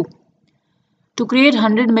 2022. To create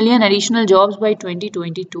 100 million additional jobs by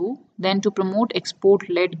 2022, then to promote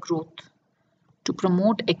export-led growth.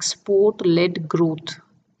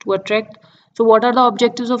 To attract. So what are the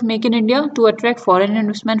objectives of Make in India? To attract foreign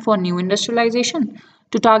investment for new industrialization,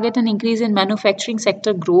 to target an increase in manufacturing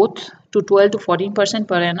sector growth to 12 to 14%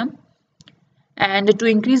 per annum, and to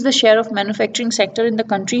increase the share of manufacturing sector in the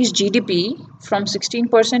country's GDP from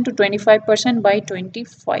 16% to 25% by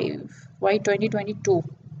 2022.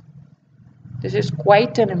 This is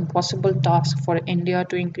quite an impossible task for India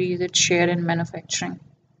to increase its share in manufacturing.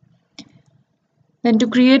 Then to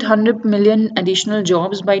create 100 million additional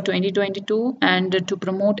jobs by 2022 and to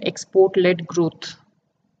promote export-led growth.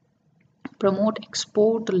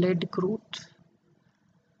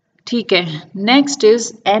 ठीक है. Next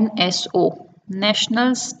is NSO.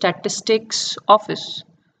 National Statistics Office.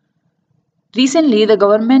 Recently, the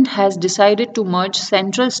government has decided to merge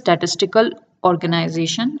Central Statistical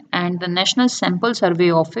Organization and the National Sample Survey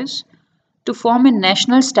Office to form a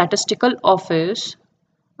National Statistical Office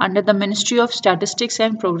under the Ministry of Statistics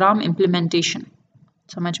and Program Implementation.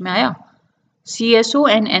 समझ में आया? CSO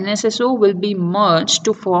and NSSO will be merged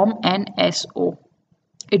to form NSO.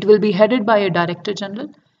 It will be headed by a Director General.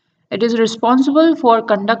 It is responsible for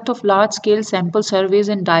conduct of large-scale sample surveys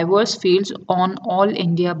in diverse fields on all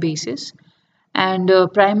India basis. And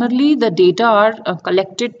primarily the data are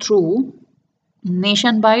collected through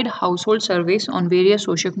nationwide household surveys on various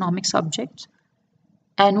socioeconomic subjects,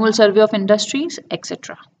 annual survey of industries,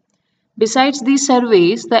 etc. Besides these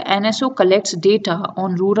surveys, the NSO collects data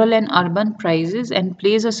on rural and urban prices and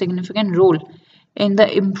plays a significant role in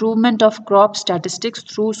the improvement of crop statistics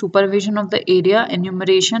through supervision of the area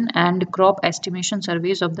enumeration and crop estimation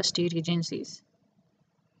surveys of the state agencies.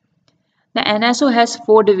 The NSO has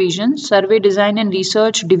 4 divisions: Survey Design and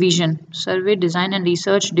Research Division,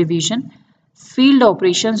 Field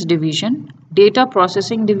Operations Division, Data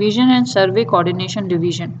Processing Division, and Survey Coordination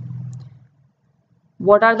Division.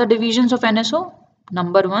 What are the divisions of NSO?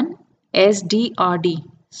 Number 1, SDRD,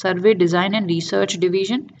 Survey Design and Research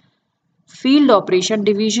Division, Field Operation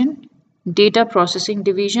Division, Data Processing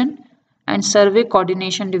Division, and Survey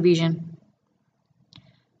Coordination Division.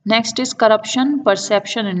 Next is Corruption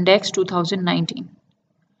Perception Index 2019.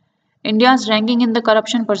 India's ranking in the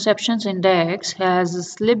Corruption Perceptions Index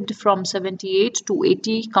has slipped from 78 to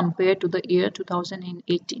 80 compared to the year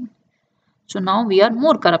 2018. So now we are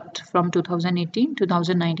more corrupt. From 2018,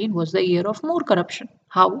 2019 was the year of more corruption.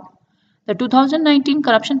 How? The 2019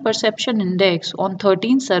 Corruption Perception Index on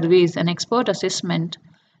 13 surveys and expert assessment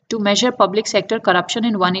to measure public sector corruption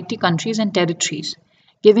in 180 countries and territories,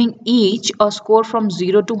 giving each a score from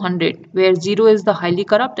 0 to 100, where 0 is the highly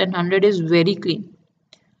corrupt and 100 is very clean.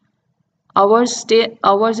 Ours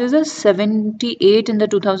is a 78 in the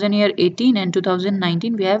 2018 and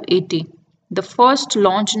 2019 we have 80. The first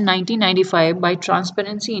launched in 1995 by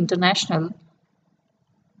Transparency International,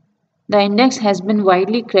 the index has been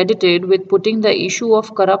widely credited with putting the issue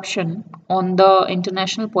of corruption on the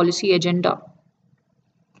international policy agenda.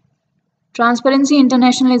 Transparency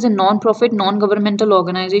International is a non-profit, non-governmental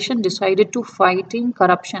organization decided to fighting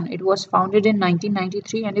corruption. It was founded in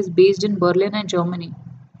 1993 and is based in Berlin and Germany.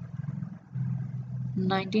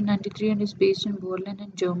 1993 and is based in Berlin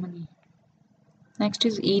and Germany. Next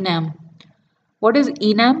is ENAM. What is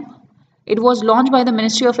ENAM? It was launched by the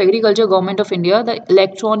Ministry of Agriculture, Government of India. The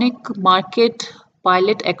electronic market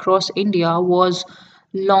pilot across India was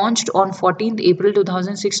launched on 14th April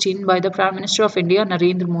 2016 by the Prime Minister of India,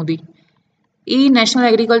 Narendra Modi. E-National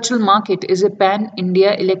Agricultural Market is a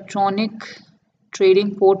pan-India electronic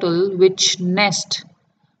trading portal which nets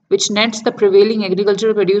the prevailing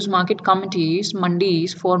agricultural produce market committees,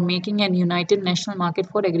 mandis, for making an united national market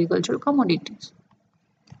for agricultural commodities.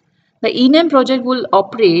 The ENAM project will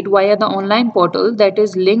operate via the online portal that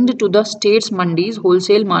is linked to the state's mandis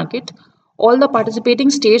wholesale market. All the participating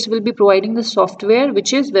states will be providing the software,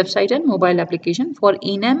 which is website and mobile application, for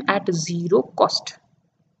ENAM at zero cost.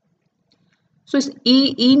 So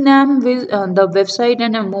ENAM will, the website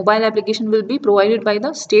and a mobile application will be provided by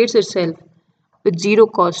the states itself with zero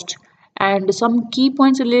cost. And some key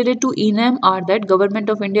points related to ENAM are that Government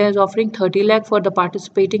of India is offering 30 lakh for the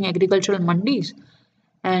participating agricultural mandis.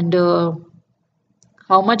 And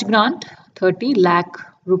how much grant? 30 lakh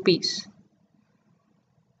rupees.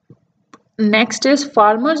 Next is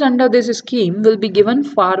farmers under this scheme will be given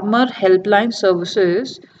farmer helpline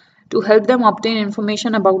services to help them obtain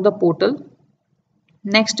information about the portal.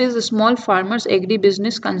 Next is the Small Farmers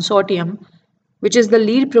Agri-Business Consortium, which is the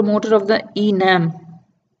lead promoter of the ENAM.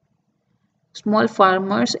 Small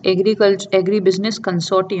Farmers Agri-Business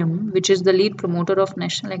Consortium, which is the lead promoter of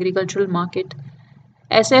National Agricultural Market.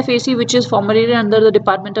 SFAC, which is formulated under the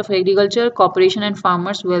Department of Agriculture, Cooperation and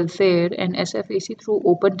Farmers Welfare, and SFAC through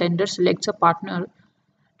open tender selects a partner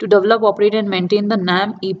to develop, operate and maintain the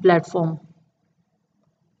NAM e-platform.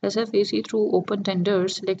 SFAC through open tender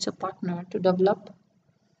selects a partner to develop,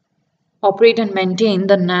 operate and maintain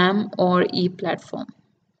the NAM or e-platform.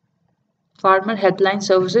 Farmer Helpline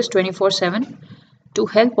Services 24/7 to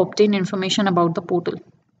help obtain information about the portal.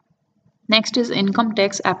 Next is Income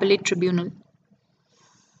Tax Appellate Tribunal.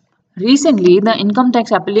 Recently, the Income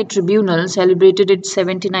Tax Appellate Tribunal celebrated its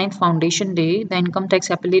 79th Foundation Day. The Income Tax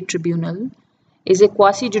Appellate Tribunal is a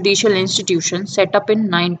quasi-judicial institution set up in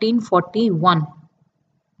 1941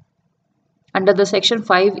 under the Section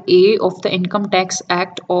 5A of the Income Tax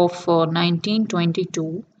Act of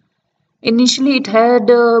 1922. Initially, it had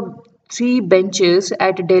three benches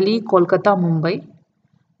at Delhi, Kolkata, Mumbai,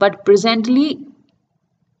 but presently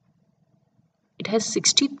it has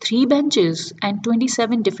 63 benches and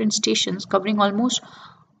 27 different stations covering almost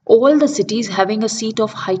all the cities having a seat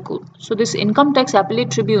of High Court. So this Income Tax Appellate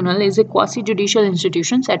Tribunal is a quasi-judicial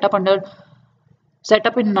institution set up in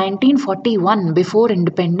 1941 before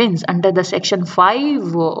independence under the Section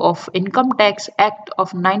 5 of Income Tax Act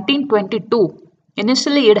of 1922.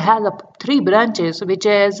 Initially, it has three branches, which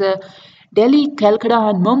is Delhi, Calcutta,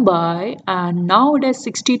 and Mumbai, and now it has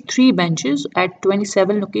 63 benches at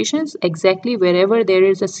 27 locations, exactly wherever there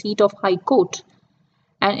is a seat of High Court.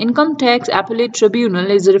 An income tax appellate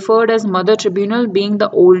tribunal is referred as Mother Tribunal, being the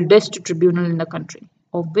oldest tribunal in the country.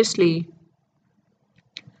 Obviously,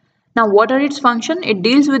 now, what are its functions? It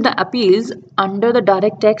deals with the appeals under the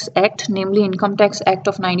Direct Tax Act, namely Income Tax Act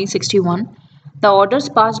of 1961. The orders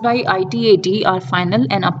passed by ITAT are final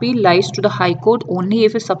and appeal lies to the High Court only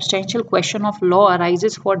if a substantial question of law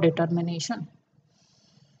arises for determination.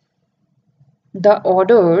 The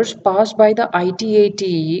orders passed by the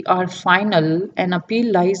ITAT are final and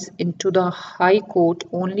appeal lies into the High Court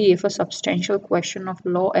only if a substantial question of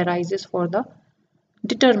law arises for the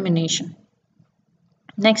determination.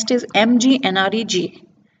 Next is MGNREGA.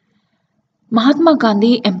 Mahatma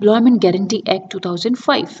Gandhi Employment Guarantee Act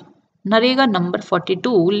 2005. NREGA number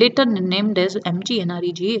 42, later named as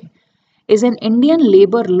MGNREGA, is an Indian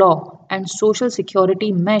labor law and social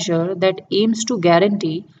security measure that aims to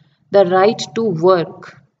guarantee the right to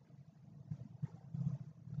work.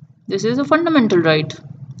 This is a fundamental right,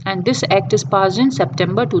 and this act is passed in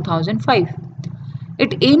September 2005.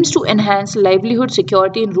 It aims to enhance livelihood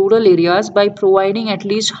security in rural areas by providing at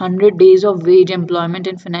least 100 days of wage employment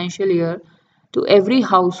in financial year to every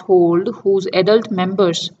household whose adult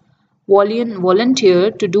members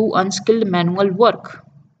volunteer to do unskilled manual work.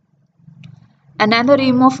 Another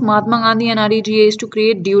aim of Mahatma Gandhi NREGA is to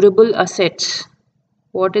create durable assets.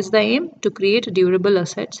 What is the aim? To create durable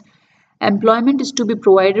assets. Employment is to be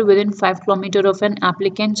provided within 5 km of an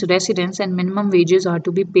applicant's residence and minimum wages are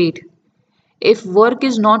to be paid. If work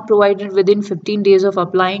is not provided within 15 days of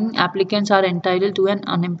applying, applicants are entitled to an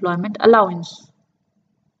unemployment allowance.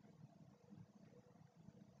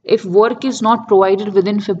 If work is not provided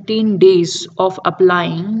within 15 days of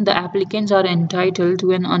applying, the applicants are entitled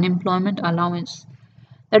to an unemployment allowance.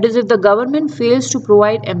 That is, if the government fails to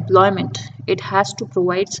provide employment, it has to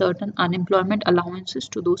provide certain unemployment allowances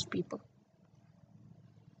to those people.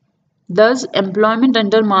 Thus, employment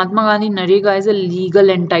under Mahatma Gandhi NREGA is a legal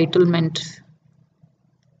entitlement.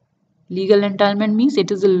 Legal entitlement means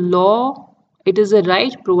it is a law, it is a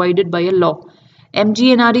right provided by a law.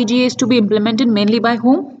 MGNREGA is to be implemented mainly by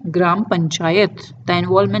whom? Gram Panchayat. The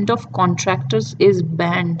involvement of contractors is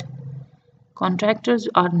banned. Contractors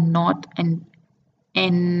are not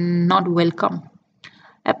welcome.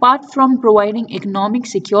 Apart from providing economic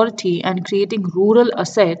security and creating rural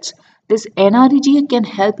assets, this NREGA can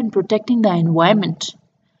help in protecting the environment,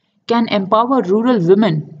 can empower rural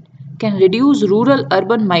women, can reduce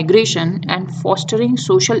rural-urban migration and fostering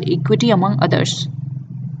social equity among others.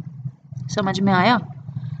 समझ में आया?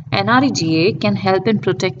 NREGA can help in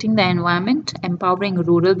protecting the environment, empowering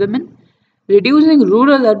rural women, reducing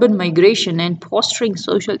rural-urban migration and fostering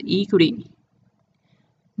social equity.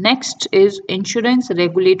 Next is Insurance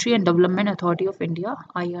Regulatory and Development Authority of India,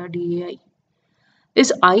 IRDAI.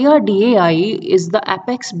 This IRDAI is the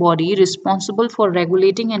apex body responsible for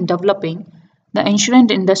regulating and developing the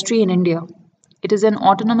insurance industry in India. It is an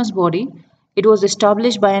autonomous body. It was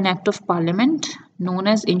established by an Act of Parliament known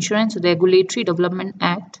as Insurance Regulatory Development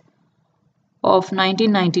Act of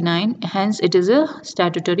 1999. Hence, it is a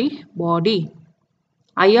statutory body.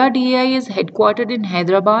 IRDAI is headquartered in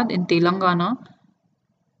Hyderabad in Telangana.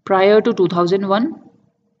 Prior to 2001,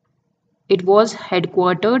 it was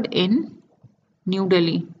headquartered in New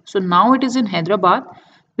Delhi. So now it is in Hyderabad.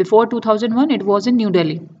 Before 2001, it was in New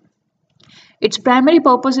Delhi. Its primary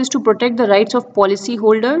purpose is to protect the rights of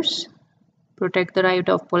policyholders. Protect the right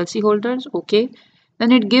of policyholders, okay.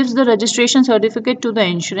 Then it gives the registration certificate to the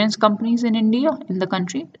insurance companies in India, in the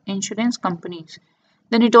country, insurance companies.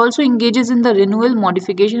 Then it also engages in the renewal,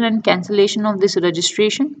 modification and cancellation of this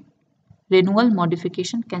registration. Renewal,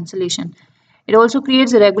 modification, cancellation. It also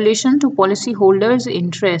creates a regulation to policyholders'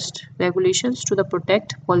 interest. Regulations to the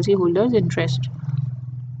protect policyholders' interest.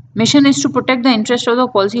 Mission is to protect the interest of the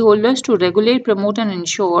policyholders, to regulate, promote and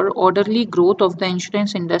ensure orderly growth of the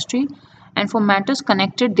insurance industry and for matters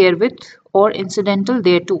connected therewith or incidental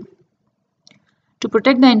thereto. To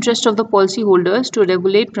protect the interest of the policyholders, to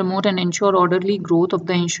regulate, promote and ensure orderly growth of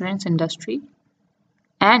the insurance industry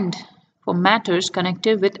and for matters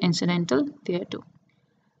connected with incidental thereto.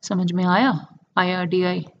 समझ में आया?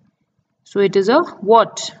 IRDI. So it is a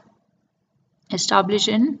what? Established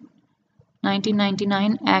in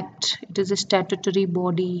 1999 Act. It is a statutory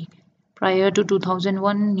body. Prior to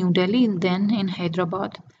 2001, New Delhi, then in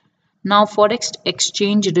Hyderabad. Now Forex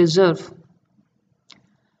Exchange Reserve.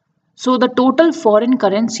 So the total foreign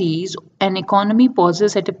currencies an economy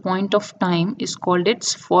possesses at a point of time is called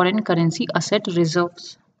its foreign currency asset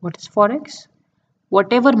reserves. What is Forex?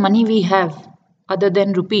 Whatever money we have other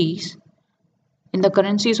than rupees in the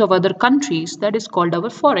currencies of other countries, that is called our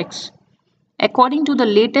Forex. According to the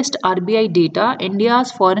latest RBI data,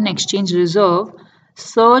 India's foreign exchange reserve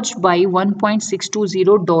surged by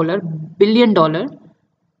 $1.620 billion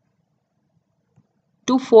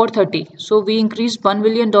to 430. So we increased $1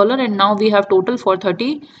 billion and now we have total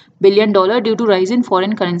 $430 billion due to rise in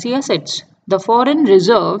foreign currency assets. The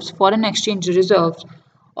foreign exchange reserves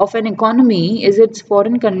of an economy is its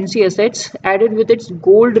foreign currency assets added with its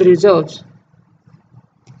gold reserves.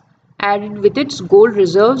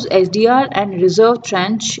 SDR and reserve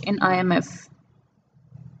tranche in IMF.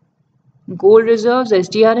 Gold reserves,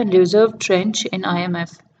 SDR and reserve tranche in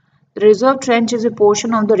IMF. The reserve tranche is a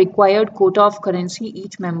portion of the required quota of currency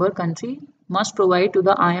each member country must provide to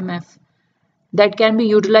the IMF that can be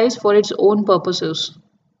utilized for its own purposes.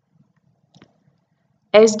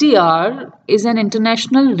 SDR is an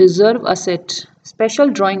international reserve asset. Special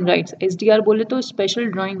drawing rights. SDR बोले तो special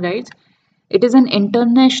drawing rights. It is an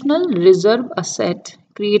international reserve asset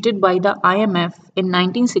created by the IMF in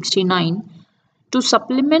 1969 to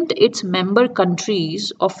supplement its member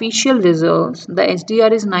countries' official reserves. The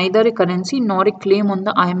SDR is neither a currency nor a claim on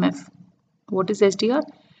the IMF. What is SDR?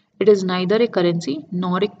 It is neither a currency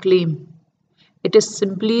nor a claim. It is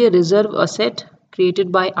simply a reserve asset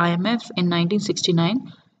created by IMF in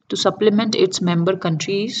 1969 to supplement its member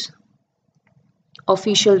countries'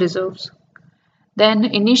 official reserves. Then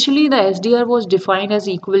initially the SDR was defined as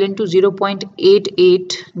equivalent to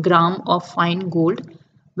 0.88 gram of fine gold,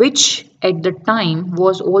 which at the time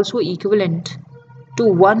was also equivalent to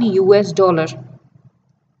 $1.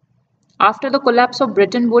 After the collapse of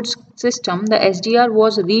Bretton Woods system, the SDR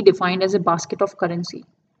was redefined as a basket of currency.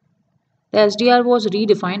 The SDR was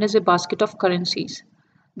redefined as a basket of currencies.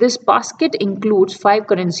 This basket includes 5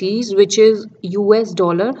 currencies, which is US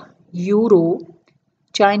dollar, euro,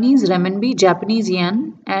 Chinese renminbi, Japanese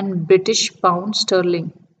yen, and British pound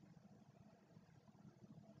sterling.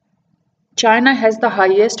 China has the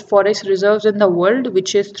highest forex reserves in the world,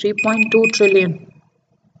 which is 3.2 trillion.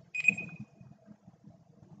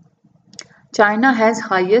 China has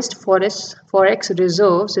highest forex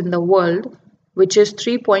reserves in the world, which is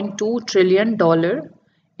 $3.2 trillion.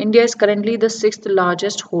 India is currently the 6th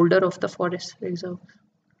largest holder of the forex reserve.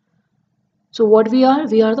 So what we are?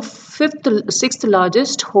 We are the 6th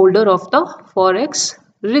largest holder of the forex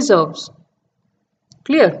reserves.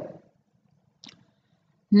 Clear?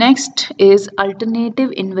 Next is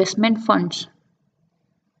alternative investment funds.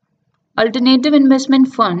 Alternative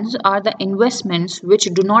investment funds are the investments which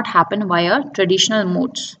do not happen via traditional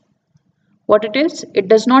modes. What it is? It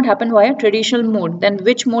does not happen via traditional mode. Then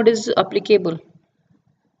which mode is applicable?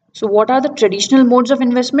 So what are the traditional modes of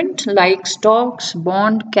investment? Like stocks,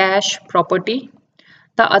 bond, cash, property.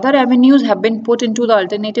 The other avenues have been put into the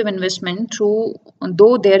alternative investment through,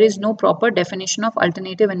 though there is no proper definition of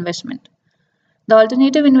alternative investment. The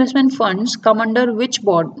alternative investment funds come under which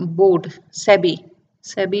board? SEBI.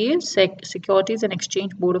 SEBI is Securities and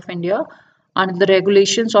Exchange Board of India under the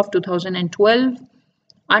regulations of 2012.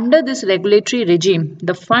 Under this regulatory regime,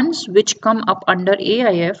 the funds which come up under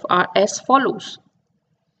AIF are as follows.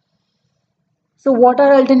 So what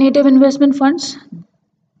are alternative investment funds?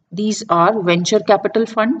 These are venture capital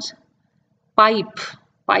funds, pipe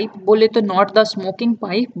bole to not the smoking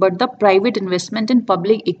pipe but the private investment in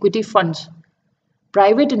public equity funds.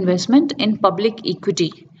 Private investment in public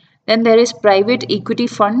equity. Then there is private equity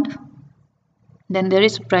fund. Then there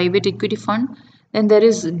is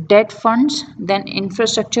debt funds. Then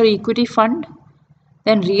infrastructure equity fund.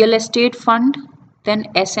 Then real estate fund. Then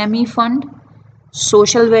SME fund.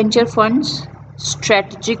 Social venture funds.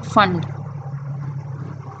 Strategic fund.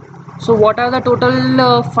 So what are the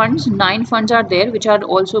total funds? 9 funds are there which are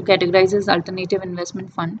also categorized as alternative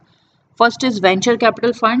investment fund. First is venture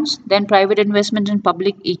capital funds, then private investment in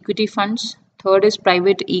public equity funds, third is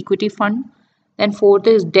private equity fund, then fourth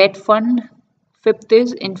is debt fund, fifth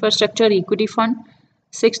is infrastructure equity fund,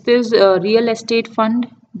 sixth is real estate fund,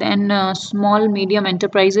 then small medium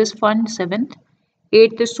enterprises fund, seventh,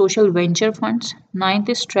 eighth is social venture funds, ninth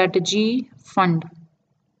is strategy fund.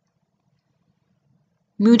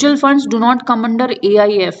 Mutual funds do not come under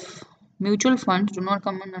AIF. Mutual funds do not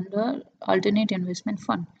come under alternate investment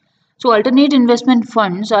fund. So alternate investment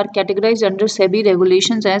funds are categorized under SEBI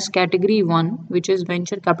regulations as category 1, which is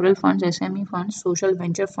venture capital funds, SME funds, social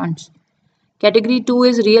venture funds. Category 2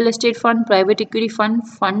 is real estate fund, private equity fund,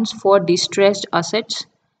 funds for distressed assets.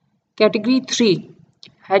 Category 3,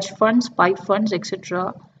 hedge funds, pipe funds,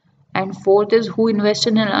 etc. And fourth is who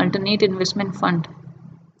invested in an alternate investment fund.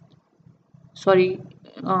 So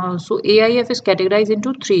AIF is categorized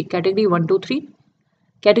into three, category 1 to 3.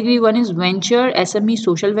 Category 1 is venture, SME,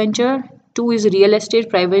 social venture. 2 is real estate,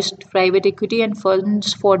 private equity and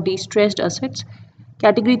funds for distressed assets.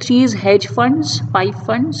 Category 3 is hedge funds, pipe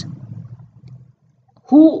funds.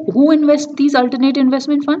 Who invest these alternate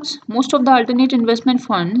investment funds? Most of the alternate investment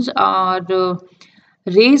funds are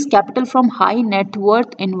raise capital from high net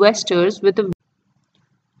worth investors with a.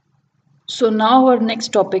 So now our next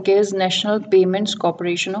topic is National Payments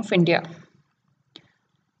Corporation of India.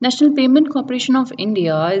 National Payment Corporation of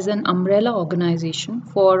India is an umbrella organization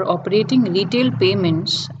for operating retail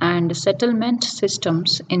payments and settlement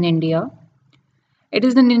systems in India. It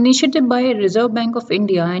is an initiative by Reserve Bank of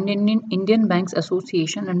India and Indian Banks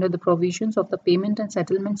Association under the provisions of the Payment and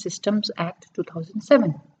Settlement Systems Act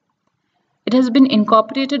 2007. It has been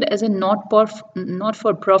incorporated as a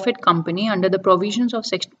not-for-profit company under the provisions of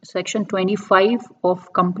Section 25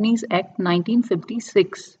 of Companies Act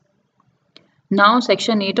 1956. Now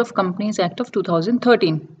Section 8 of Companies Act of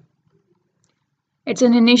 2013. It's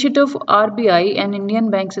an initiative of RBI and Indian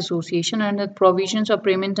Banks Association under the provisions of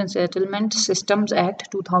Payment and Settlement Systems Act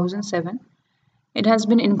 2007. It has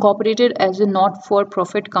been incorporated as a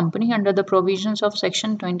not-for-profit company under the provisions of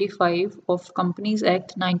Section 25 of Companies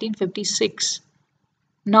Act 1956.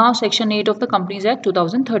 Now Section 8 of the Companies Act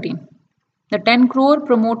 2013. The 10 crore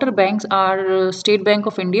promoter banks are State Bank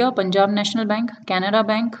of India, Punjab National Bank, Canara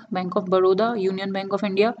Bank, Bank of Baroda, Union Bank of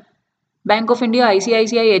India,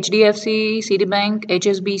 ICICI, HDFC, Citibank,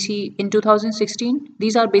 HSBC. In 2016,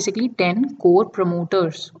 these are basically 10 core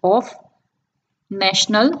promoters of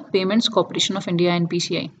National Payments Corporation of India,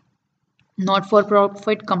 NPCI.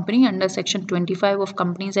 Not-for-profit company under Section 25 of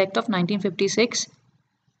Companies Act of 1956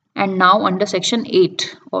 and now under Section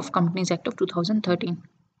 8 of Companies Act of 2013.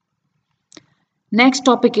 Next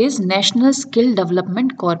topic is National Skill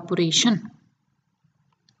Development Corporation.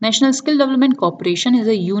 National Skill Development Corporation is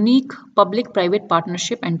a unique public-private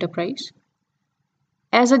partnership enterprise.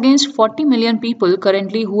 As against 40 million people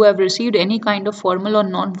currently who have received any kind of formal or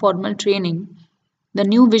non-formal training, the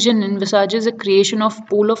new vision envisages a creation of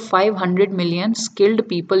pool of 500 million skilled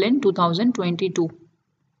people in 2022.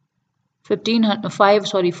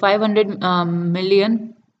 500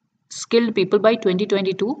 million skilled people by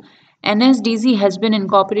 2022. NSDC has been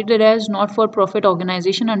incorporated as not-for-profit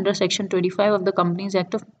organization under Section 25 of the Companies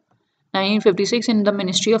Act of 1956 in the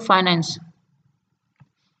Ministry of Finance.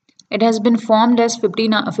 It has been formed as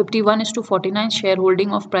 51:49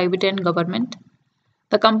 shareholding of private and government.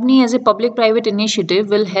 The company as a public-private initiative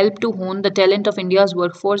will help to hone the talent of India's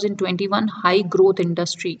workforce in 21 high-growth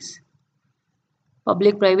industries.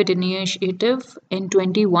 Public-private initiative in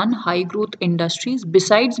 21 high-growth industries.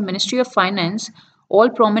 Besides Ministry of Finance, all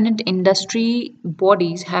prominent industry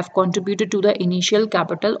bodies have contributed to the initial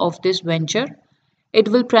capital of this venture. It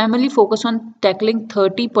will primarily focus on tackling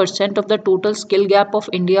 30% of the total skill gap of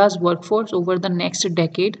India's workforce over the next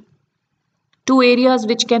decade. Two areas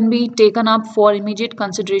which can be taken up for immediate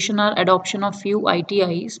consideration are adoption of few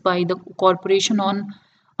ITIs by the corporation on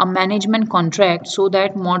a management contract so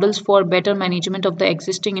that models for better management of the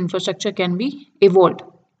existing infrastructure can be evolved.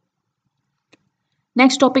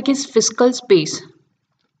 Next topic is fiscal space.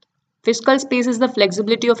 Fiscal space is the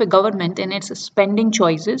flexibility of a government in its spending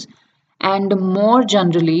choices and more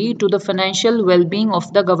generally to the financial well-being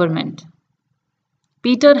of the government.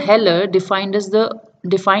 Peter Heller defined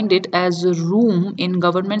it as room in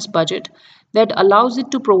government's budget that allows it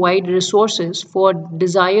to provide resources for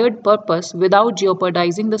desired purpose without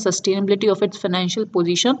jeopardizing the sustainability of its financial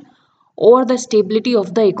position or the stability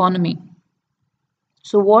of the economy.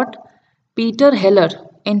 So what Peter Heller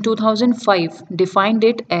in 2005 defined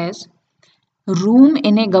it as room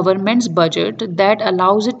in a government's budget that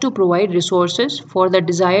allows it to provide resources for the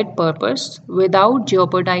desired purpose without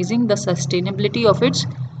jeopardizing the sustainability of its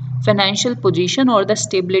financial position or the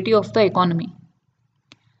stability of the economy.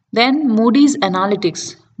 Then Moody's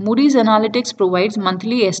Analytics. Moody's Analytics provides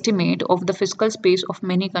monthly estimate of the fiscal space of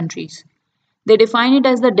many countries. They define it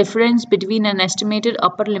as the difference between an estimated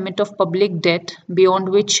upper limit of public debt beyond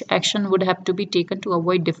which action would have to be taken to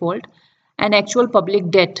avoid default and actual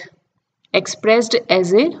public debt expressed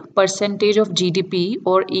as a percentage of GDP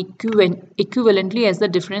or equivalently as the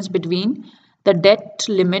difference between the debt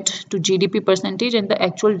limit to GDP percentage and the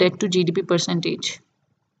actual debt to GDP percentage.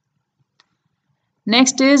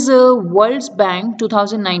 Next is World Bank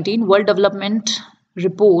 2019 World Development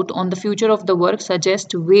Report on the future of the work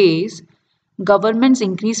suggests ways governments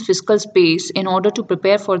increase fiscal space in order to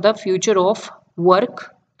prepare for the future of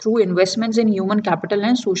work through investments in human capital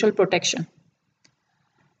and social protection.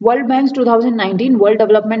 World Bank's 2019 World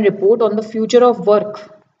Development Report on the future of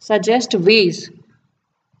work suggests ways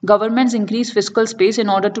governments increase fiscal space in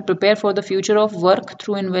order to prepare for the future of work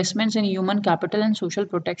through investments in human capital and social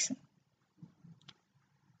protection.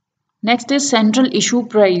 Next is Central Issue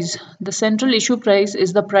Price. The Central Issue Price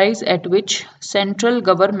is the price at which central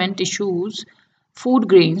government issues food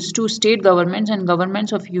grains to state governments and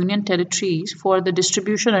governments of union territories for the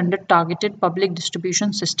distribution under targeted public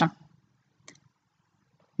distribution system.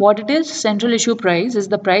 What it is? Central Issue Price is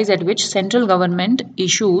the price at which central government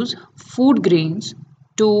issues food grains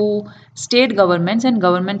to state governments and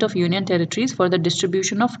government of union territories for the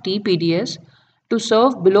distribution of TPDS to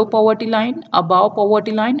serve below poverty line, above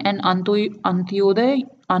poverty line and Antyodaya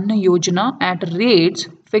Anna Yojana at rates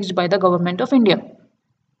fixed by the Government of India.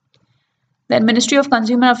 Then Ministry of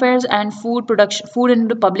Consumer Affairs and Food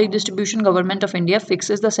and Public Distribution Government of India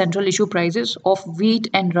fixes the central issue prices of wheat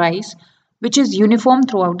and rice, which is uniform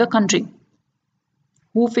throughout the country.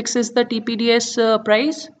 Who fixes the TPDS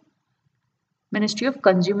price? Ministry of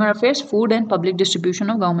Consumer Affairs, Food and Public Distribution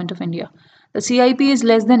of Government of India. The CIP is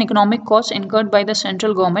less than economic cost incurred by the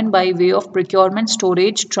central government by way of procurement,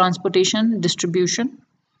 storage, transportation, distribution.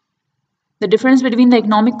 The difference between the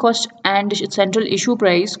economic cost and central issue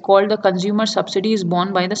price, called the consumer subsidy, is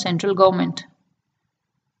borne by the central government.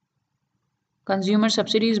 Consumer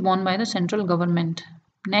subsidy is borne by the central government.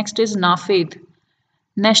 Next is NAFED.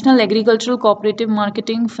 National Agricultural Cooperative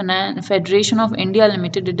Marketing Federation of India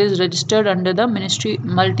Limited. It is registered under the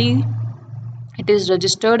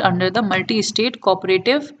Multi-State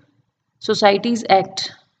Cooperative Societies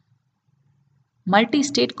Act.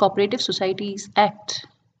 Multi-State Cooperative Societies Act.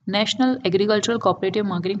 National Agricultural Cooperative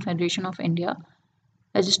Marketing Federation of India,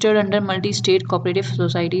 registered under Multi-State Cooperative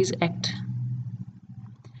Societies Act.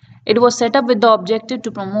 It was set up with the objective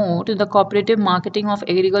to promote the cooperative marketing of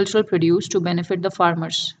agricultural produce to benefit the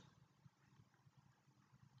farmers.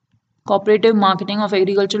 Cooperative marketing of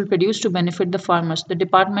agricultural produce to benefit the farmers. The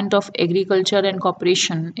Department of Agriculture and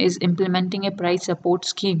Cooperation is implementing a price support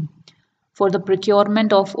scheme for the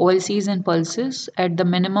procurement of oilseeds and pulses at the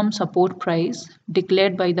minimum support price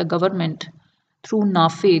declared by the government through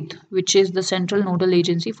NAFED, which is the central nodal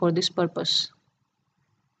agency for this purpose.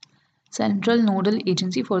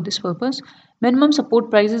 Minimum support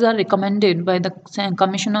prices are recommended by the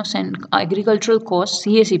Commission of Agricultural Costs,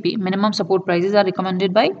 CACP. Minimum support prices are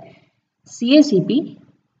recommended by CACP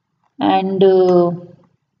and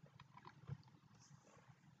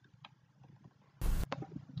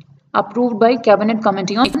approved by Cabinet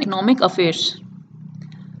Committee on Economic Affairs.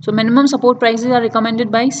 So minimum support prices are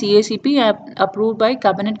recommended by CACP, approved by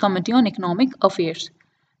Cabinet Committee on Economic Affairs.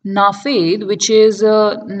 NAFED, which is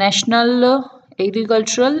National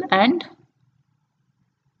Agricultural and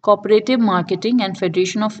Cooperative Marketing and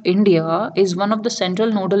Federation of India, is one of the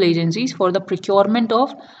central nodal agencies for the procurement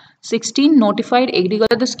of 16 notified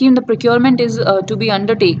agricultural. The scheme, the procurement is to be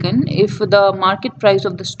undertaken if the market price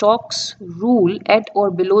of the stocks rule at or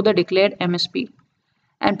below the declared MSP,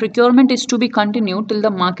 and procurement is to be continued till the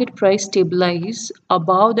market price stabilizes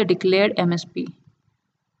above the declared MSP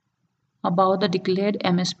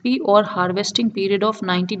or harvesting period of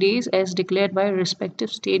 90 days as declared by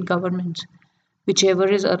respective state governments, whichever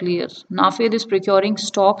is earlier. NAFED is procuring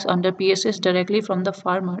stocks under PSS directly from the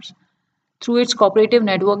farmers through its cooperative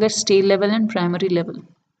network at state level and primary level.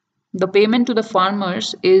 The payment to the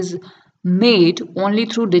farmers is made only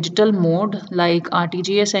through digital mode like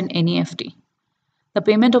RTGS and NEFT. The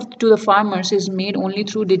payment to the farmers is made only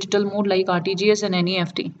through digital mode like RTGS and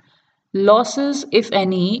NEFT. Losses, if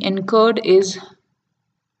any, incurred is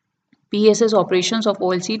PSS operations of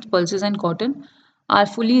oilseeds, pulses and cotton are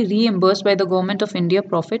fully reimbursed by the Government of India.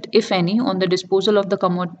 Profit, if any, on the disposal of the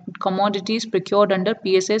commodities procured under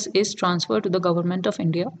PSS is transferred to the Government of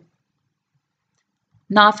India.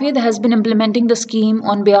 NAFED has been implementing the scheme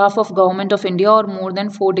on behalf of Government of India for more than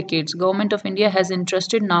 4 decades. Government of India has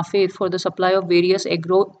entrusted NAFED for the supply of various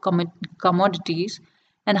agro commodities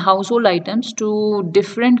and household items to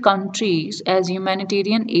different countries as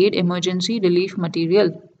humanitarian aid, emergency relief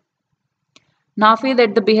material. NAFED,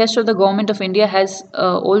 at the behest of the Government of India, has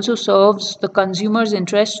also serves the consumer's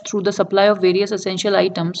interest through the supply of various essential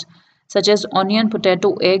items such as onion,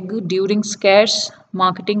 potato, egg during scarce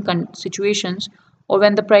marketing situations or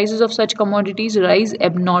when the prices of such commodities rise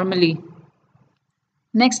abnormally.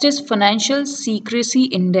 Next is Financial Secrecy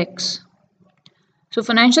Index. So,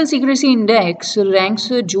 Financial Secrecy Index ranks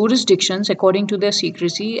jurisdictions according to their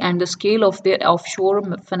secrecy and the scale of their offshore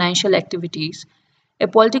financial activities. A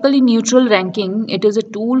politically neutral ranking, it is a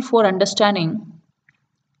tool for understanding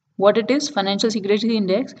what it is. Financial Secrecy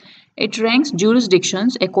Index. It ranks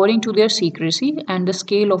jurisdictions according to their secrecy and the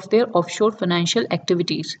scale of their offshore financial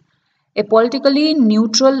activities. A politically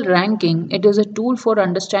neutral ranking, it is a tool for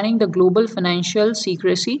understanding the global financial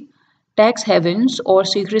secrecy, tax havens or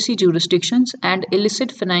secrecy jurisdictions, and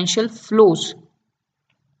illicit financial flows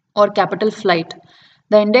or capital flight.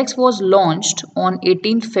 The index was launched on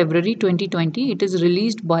 18th February 2020. It is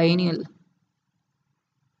released biennial.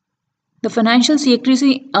 The Financial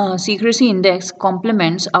Secrecy Index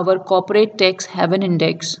complements our Corporate Tax Haven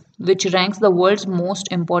Index, which ranks the world's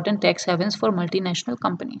most important tax havens for multinational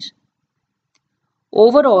companies.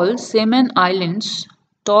 Overall, Cayman Islands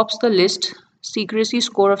tops the list, secrecy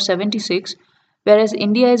score of 76, whereas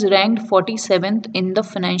India is ranked 47th in the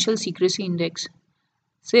Financial Secrecy Index.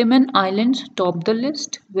 Cayman Islands top the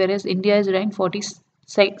list, whereas India is ranked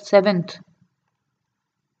 47th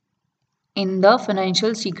in the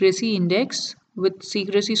Financial Secrecy Index with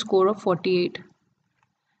secrecy score of 48.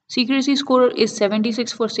 Secrecy score is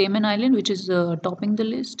 76 for Cayman Island, which is topping the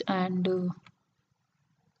list, and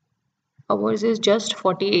ours is just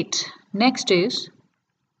 48. Next is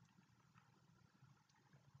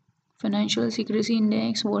Financial Secrecy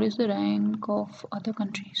Index. What is the rank of other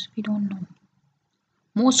countries? We don't know.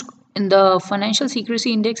 Most in the Financial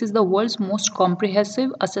Secrecy Index is the world's most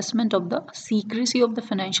comprehensive assessment of the secrecy of the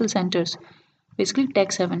financial centers. Basically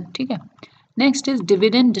tax haven. ठीक है. Next is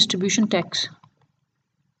dividend distribution tax.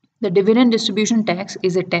 The dividend distribution tax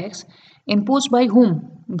is a tax imposed by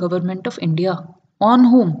whom? Government of India. On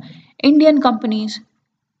whom? Indian companies.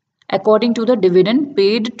 According to the dividend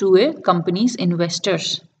paid to a company's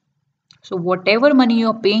investors. So whatever money you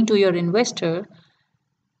are paying to your investor,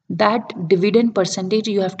 that dividend percentage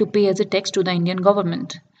you have to pay as a tax to the Indian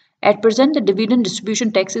government. At present, the dividend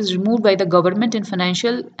distribution tax is removed by the government in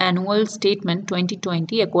Financial Annual Statement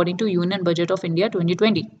 2020 according to Union Budget of India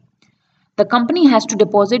 2020. The company has to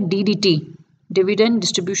deposit DDT, dividend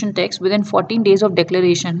distribution tax, within 14 days of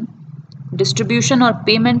declaration, distribution or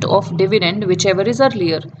payment of dividend, whichever is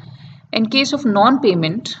earlier. In case of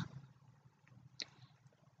non-payment,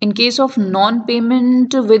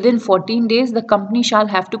 within 14 days, the company shall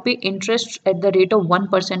have to pay interest at the rate of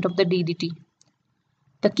 1% of the DDT.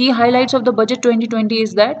 The key highlights of the budget 2020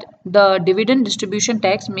 is that the dividend distribution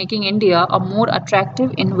tax making India a more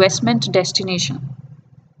attractive investment destination.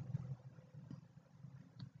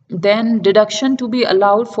 Then deduction to be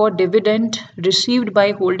allowed for dividend received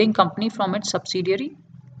by holding company from its subsidiary.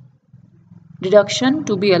 Deduction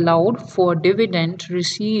to be allowed for dividend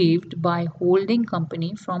received by holding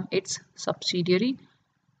company from its subsidiary.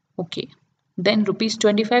 Okay. Then rupees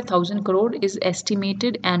 25,000 crore is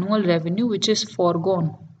estimated annual revenue which is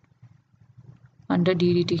foregone under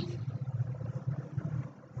DDT.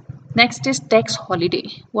 Next is tax holiday.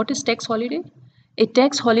 What is tax holiday? A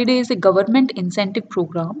tax holiday is a government incentive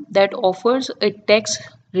program that offers a tax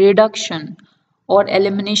reduction or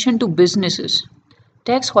elimination to businesses.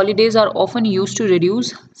 Tax holidays are often used to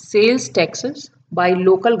reduce sales taxes by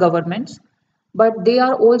local governments, but they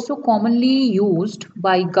are also commonly used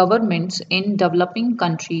by governments in developing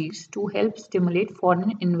countries to help stimulate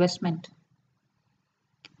foreign investment.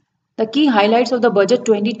 The key highlights of the budget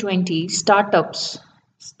 2020: startups.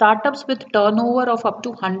 Startups with turnover of up to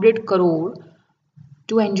 100 crore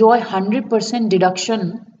to enjoy 100%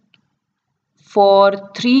 deduction for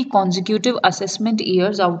 3 consecutive assessment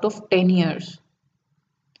years out of 10 years.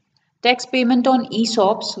 Tax payment on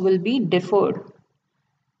ESOPs will be deferred.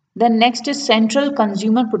 Then next is Central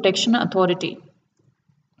Consumer Protection Authority.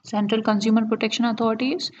 Central Consumer Protection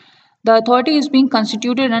Authority is the authority is being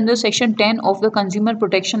constituted under Section 10 of the Consumer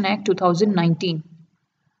Protection Act 2019.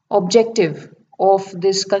 Objective of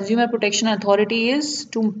this Consumer Protection Authority is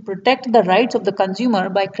to protect the rights of the consumer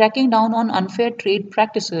by cracking down on unfair trade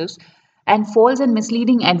practices and false and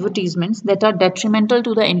misleading advertisements that are detrimental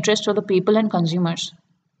to the interests of the people and consumers.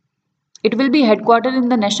 It will be headquartered in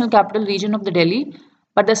the National Capital Region of the Delhi,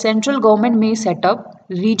 but the central government may set up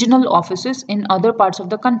regional offices in other parts of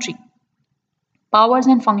the country. Powers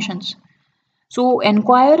and functions. So,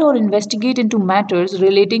 inquire or investigate into matters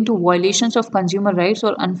relating to violations of consumer rights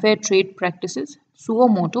or unfair trade practices, suo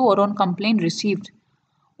motu, or on complaint received,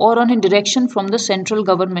 or on a direction from the central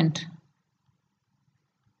government.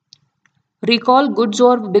 Recall goods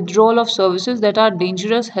or withdrawal of services that are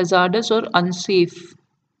dangerous, hazardous, or unsafe.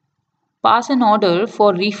 pass an order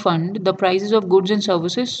for refund the prices of goods and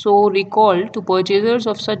services so recall to purchasers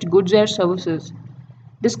of such goods or services.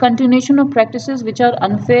 Discontinuation of practices which are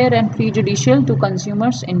unfair and prejudicial to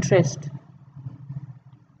consumers' interest.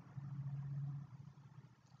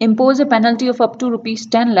 Impose a penalty of up to rupees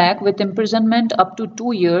 10 lakh with imprisonment up to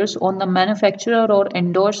 2 years on the manufacturer or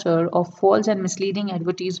endorser of false and misleading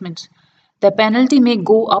advertisements. The penalty may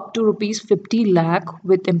go up to rupees 50 lakh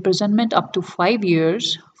with imprisonment up to 5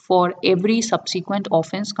 years for every subsequent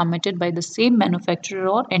offence committed by the same manufacturer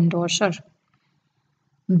or endorser.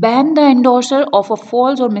 Ban the endorser of a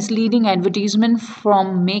false or misleading advertisement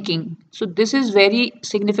from making. So this is very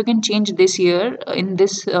significant change this year in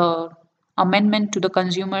this amendment to the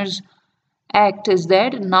Consumers Act is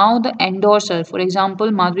that now the endorser, for example,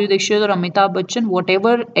 Madhuri Dixit or Amitabh Bachchan,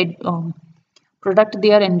 whatever product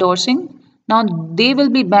they are endorsing, now they will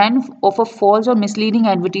be banned of a false or misleading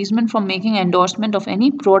advertisement from making endorsement of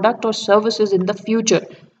any product or services in the future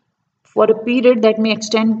for a period that may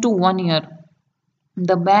extend to 1 year.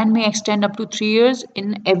 The ban may extend up to 3 years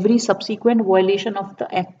in every subsequent violation of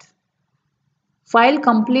the Act. File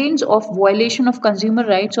complaints of violation of consumer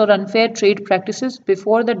rights or unfair trade practices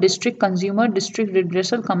before the District Consumer District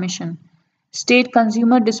Redressal Commission, State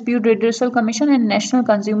Consumer Dispute Redressal Commission, and National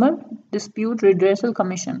Consumer Dispute Redressal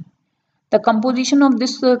Commission. The composition of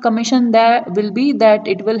this commission there will be that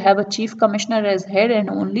it will have a chief commissioner as head and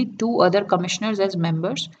only two other commissioners as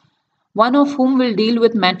members, one of whom will deal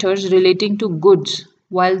with matters relating to goods,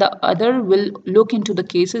 while the other will look into the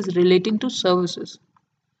cases relating to services.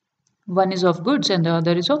 One is of goods and the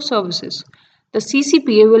other is of services. The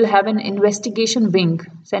CCPA will have an investigation wing.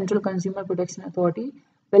 Central Consumer Protection Authority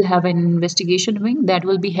will have an investigation wing that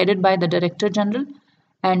will be headed by the Director General,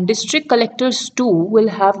 and district collectors too will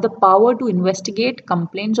have the power to investigate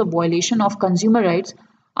complaints of violation of consumer rights,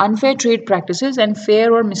 unfair trade practices, and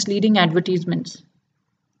fair or misleading advertisements.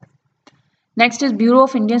 Next is Bureau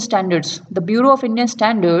of Indian Standards. The Bureau of Indian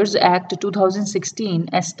Standards Act 2016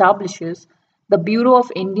 establishes the Bureau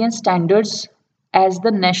of Indian Standards as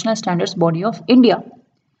the national standards body of India.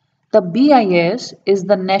 The BIS is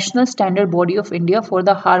the national standard body of India for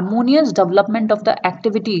the harmonious development of the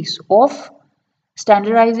activities of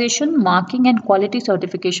standardization, marking, and quality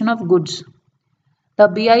certification of goods. The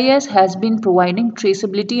BIS has been providing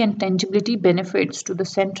traceability and tangibility benefits to the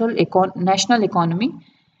national economy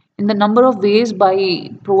in the number of ways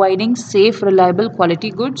by providing safe, reliable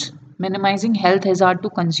quality goods, minimizing health hazard to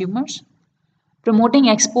consumers, promoting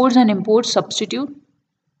exports and imports substitute,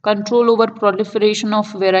 control over proliferation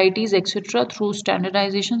of varieties, etc. through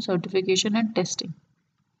standardization, certification, and testing.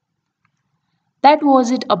 That was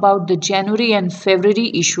it about the January and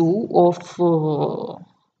February issue of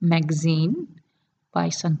magazine by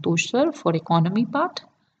Santosh sir for economy part.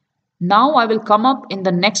 Now I will come up in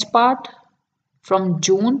the next part from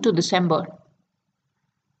June to December.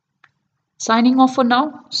 Signing off for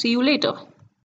now. See you later.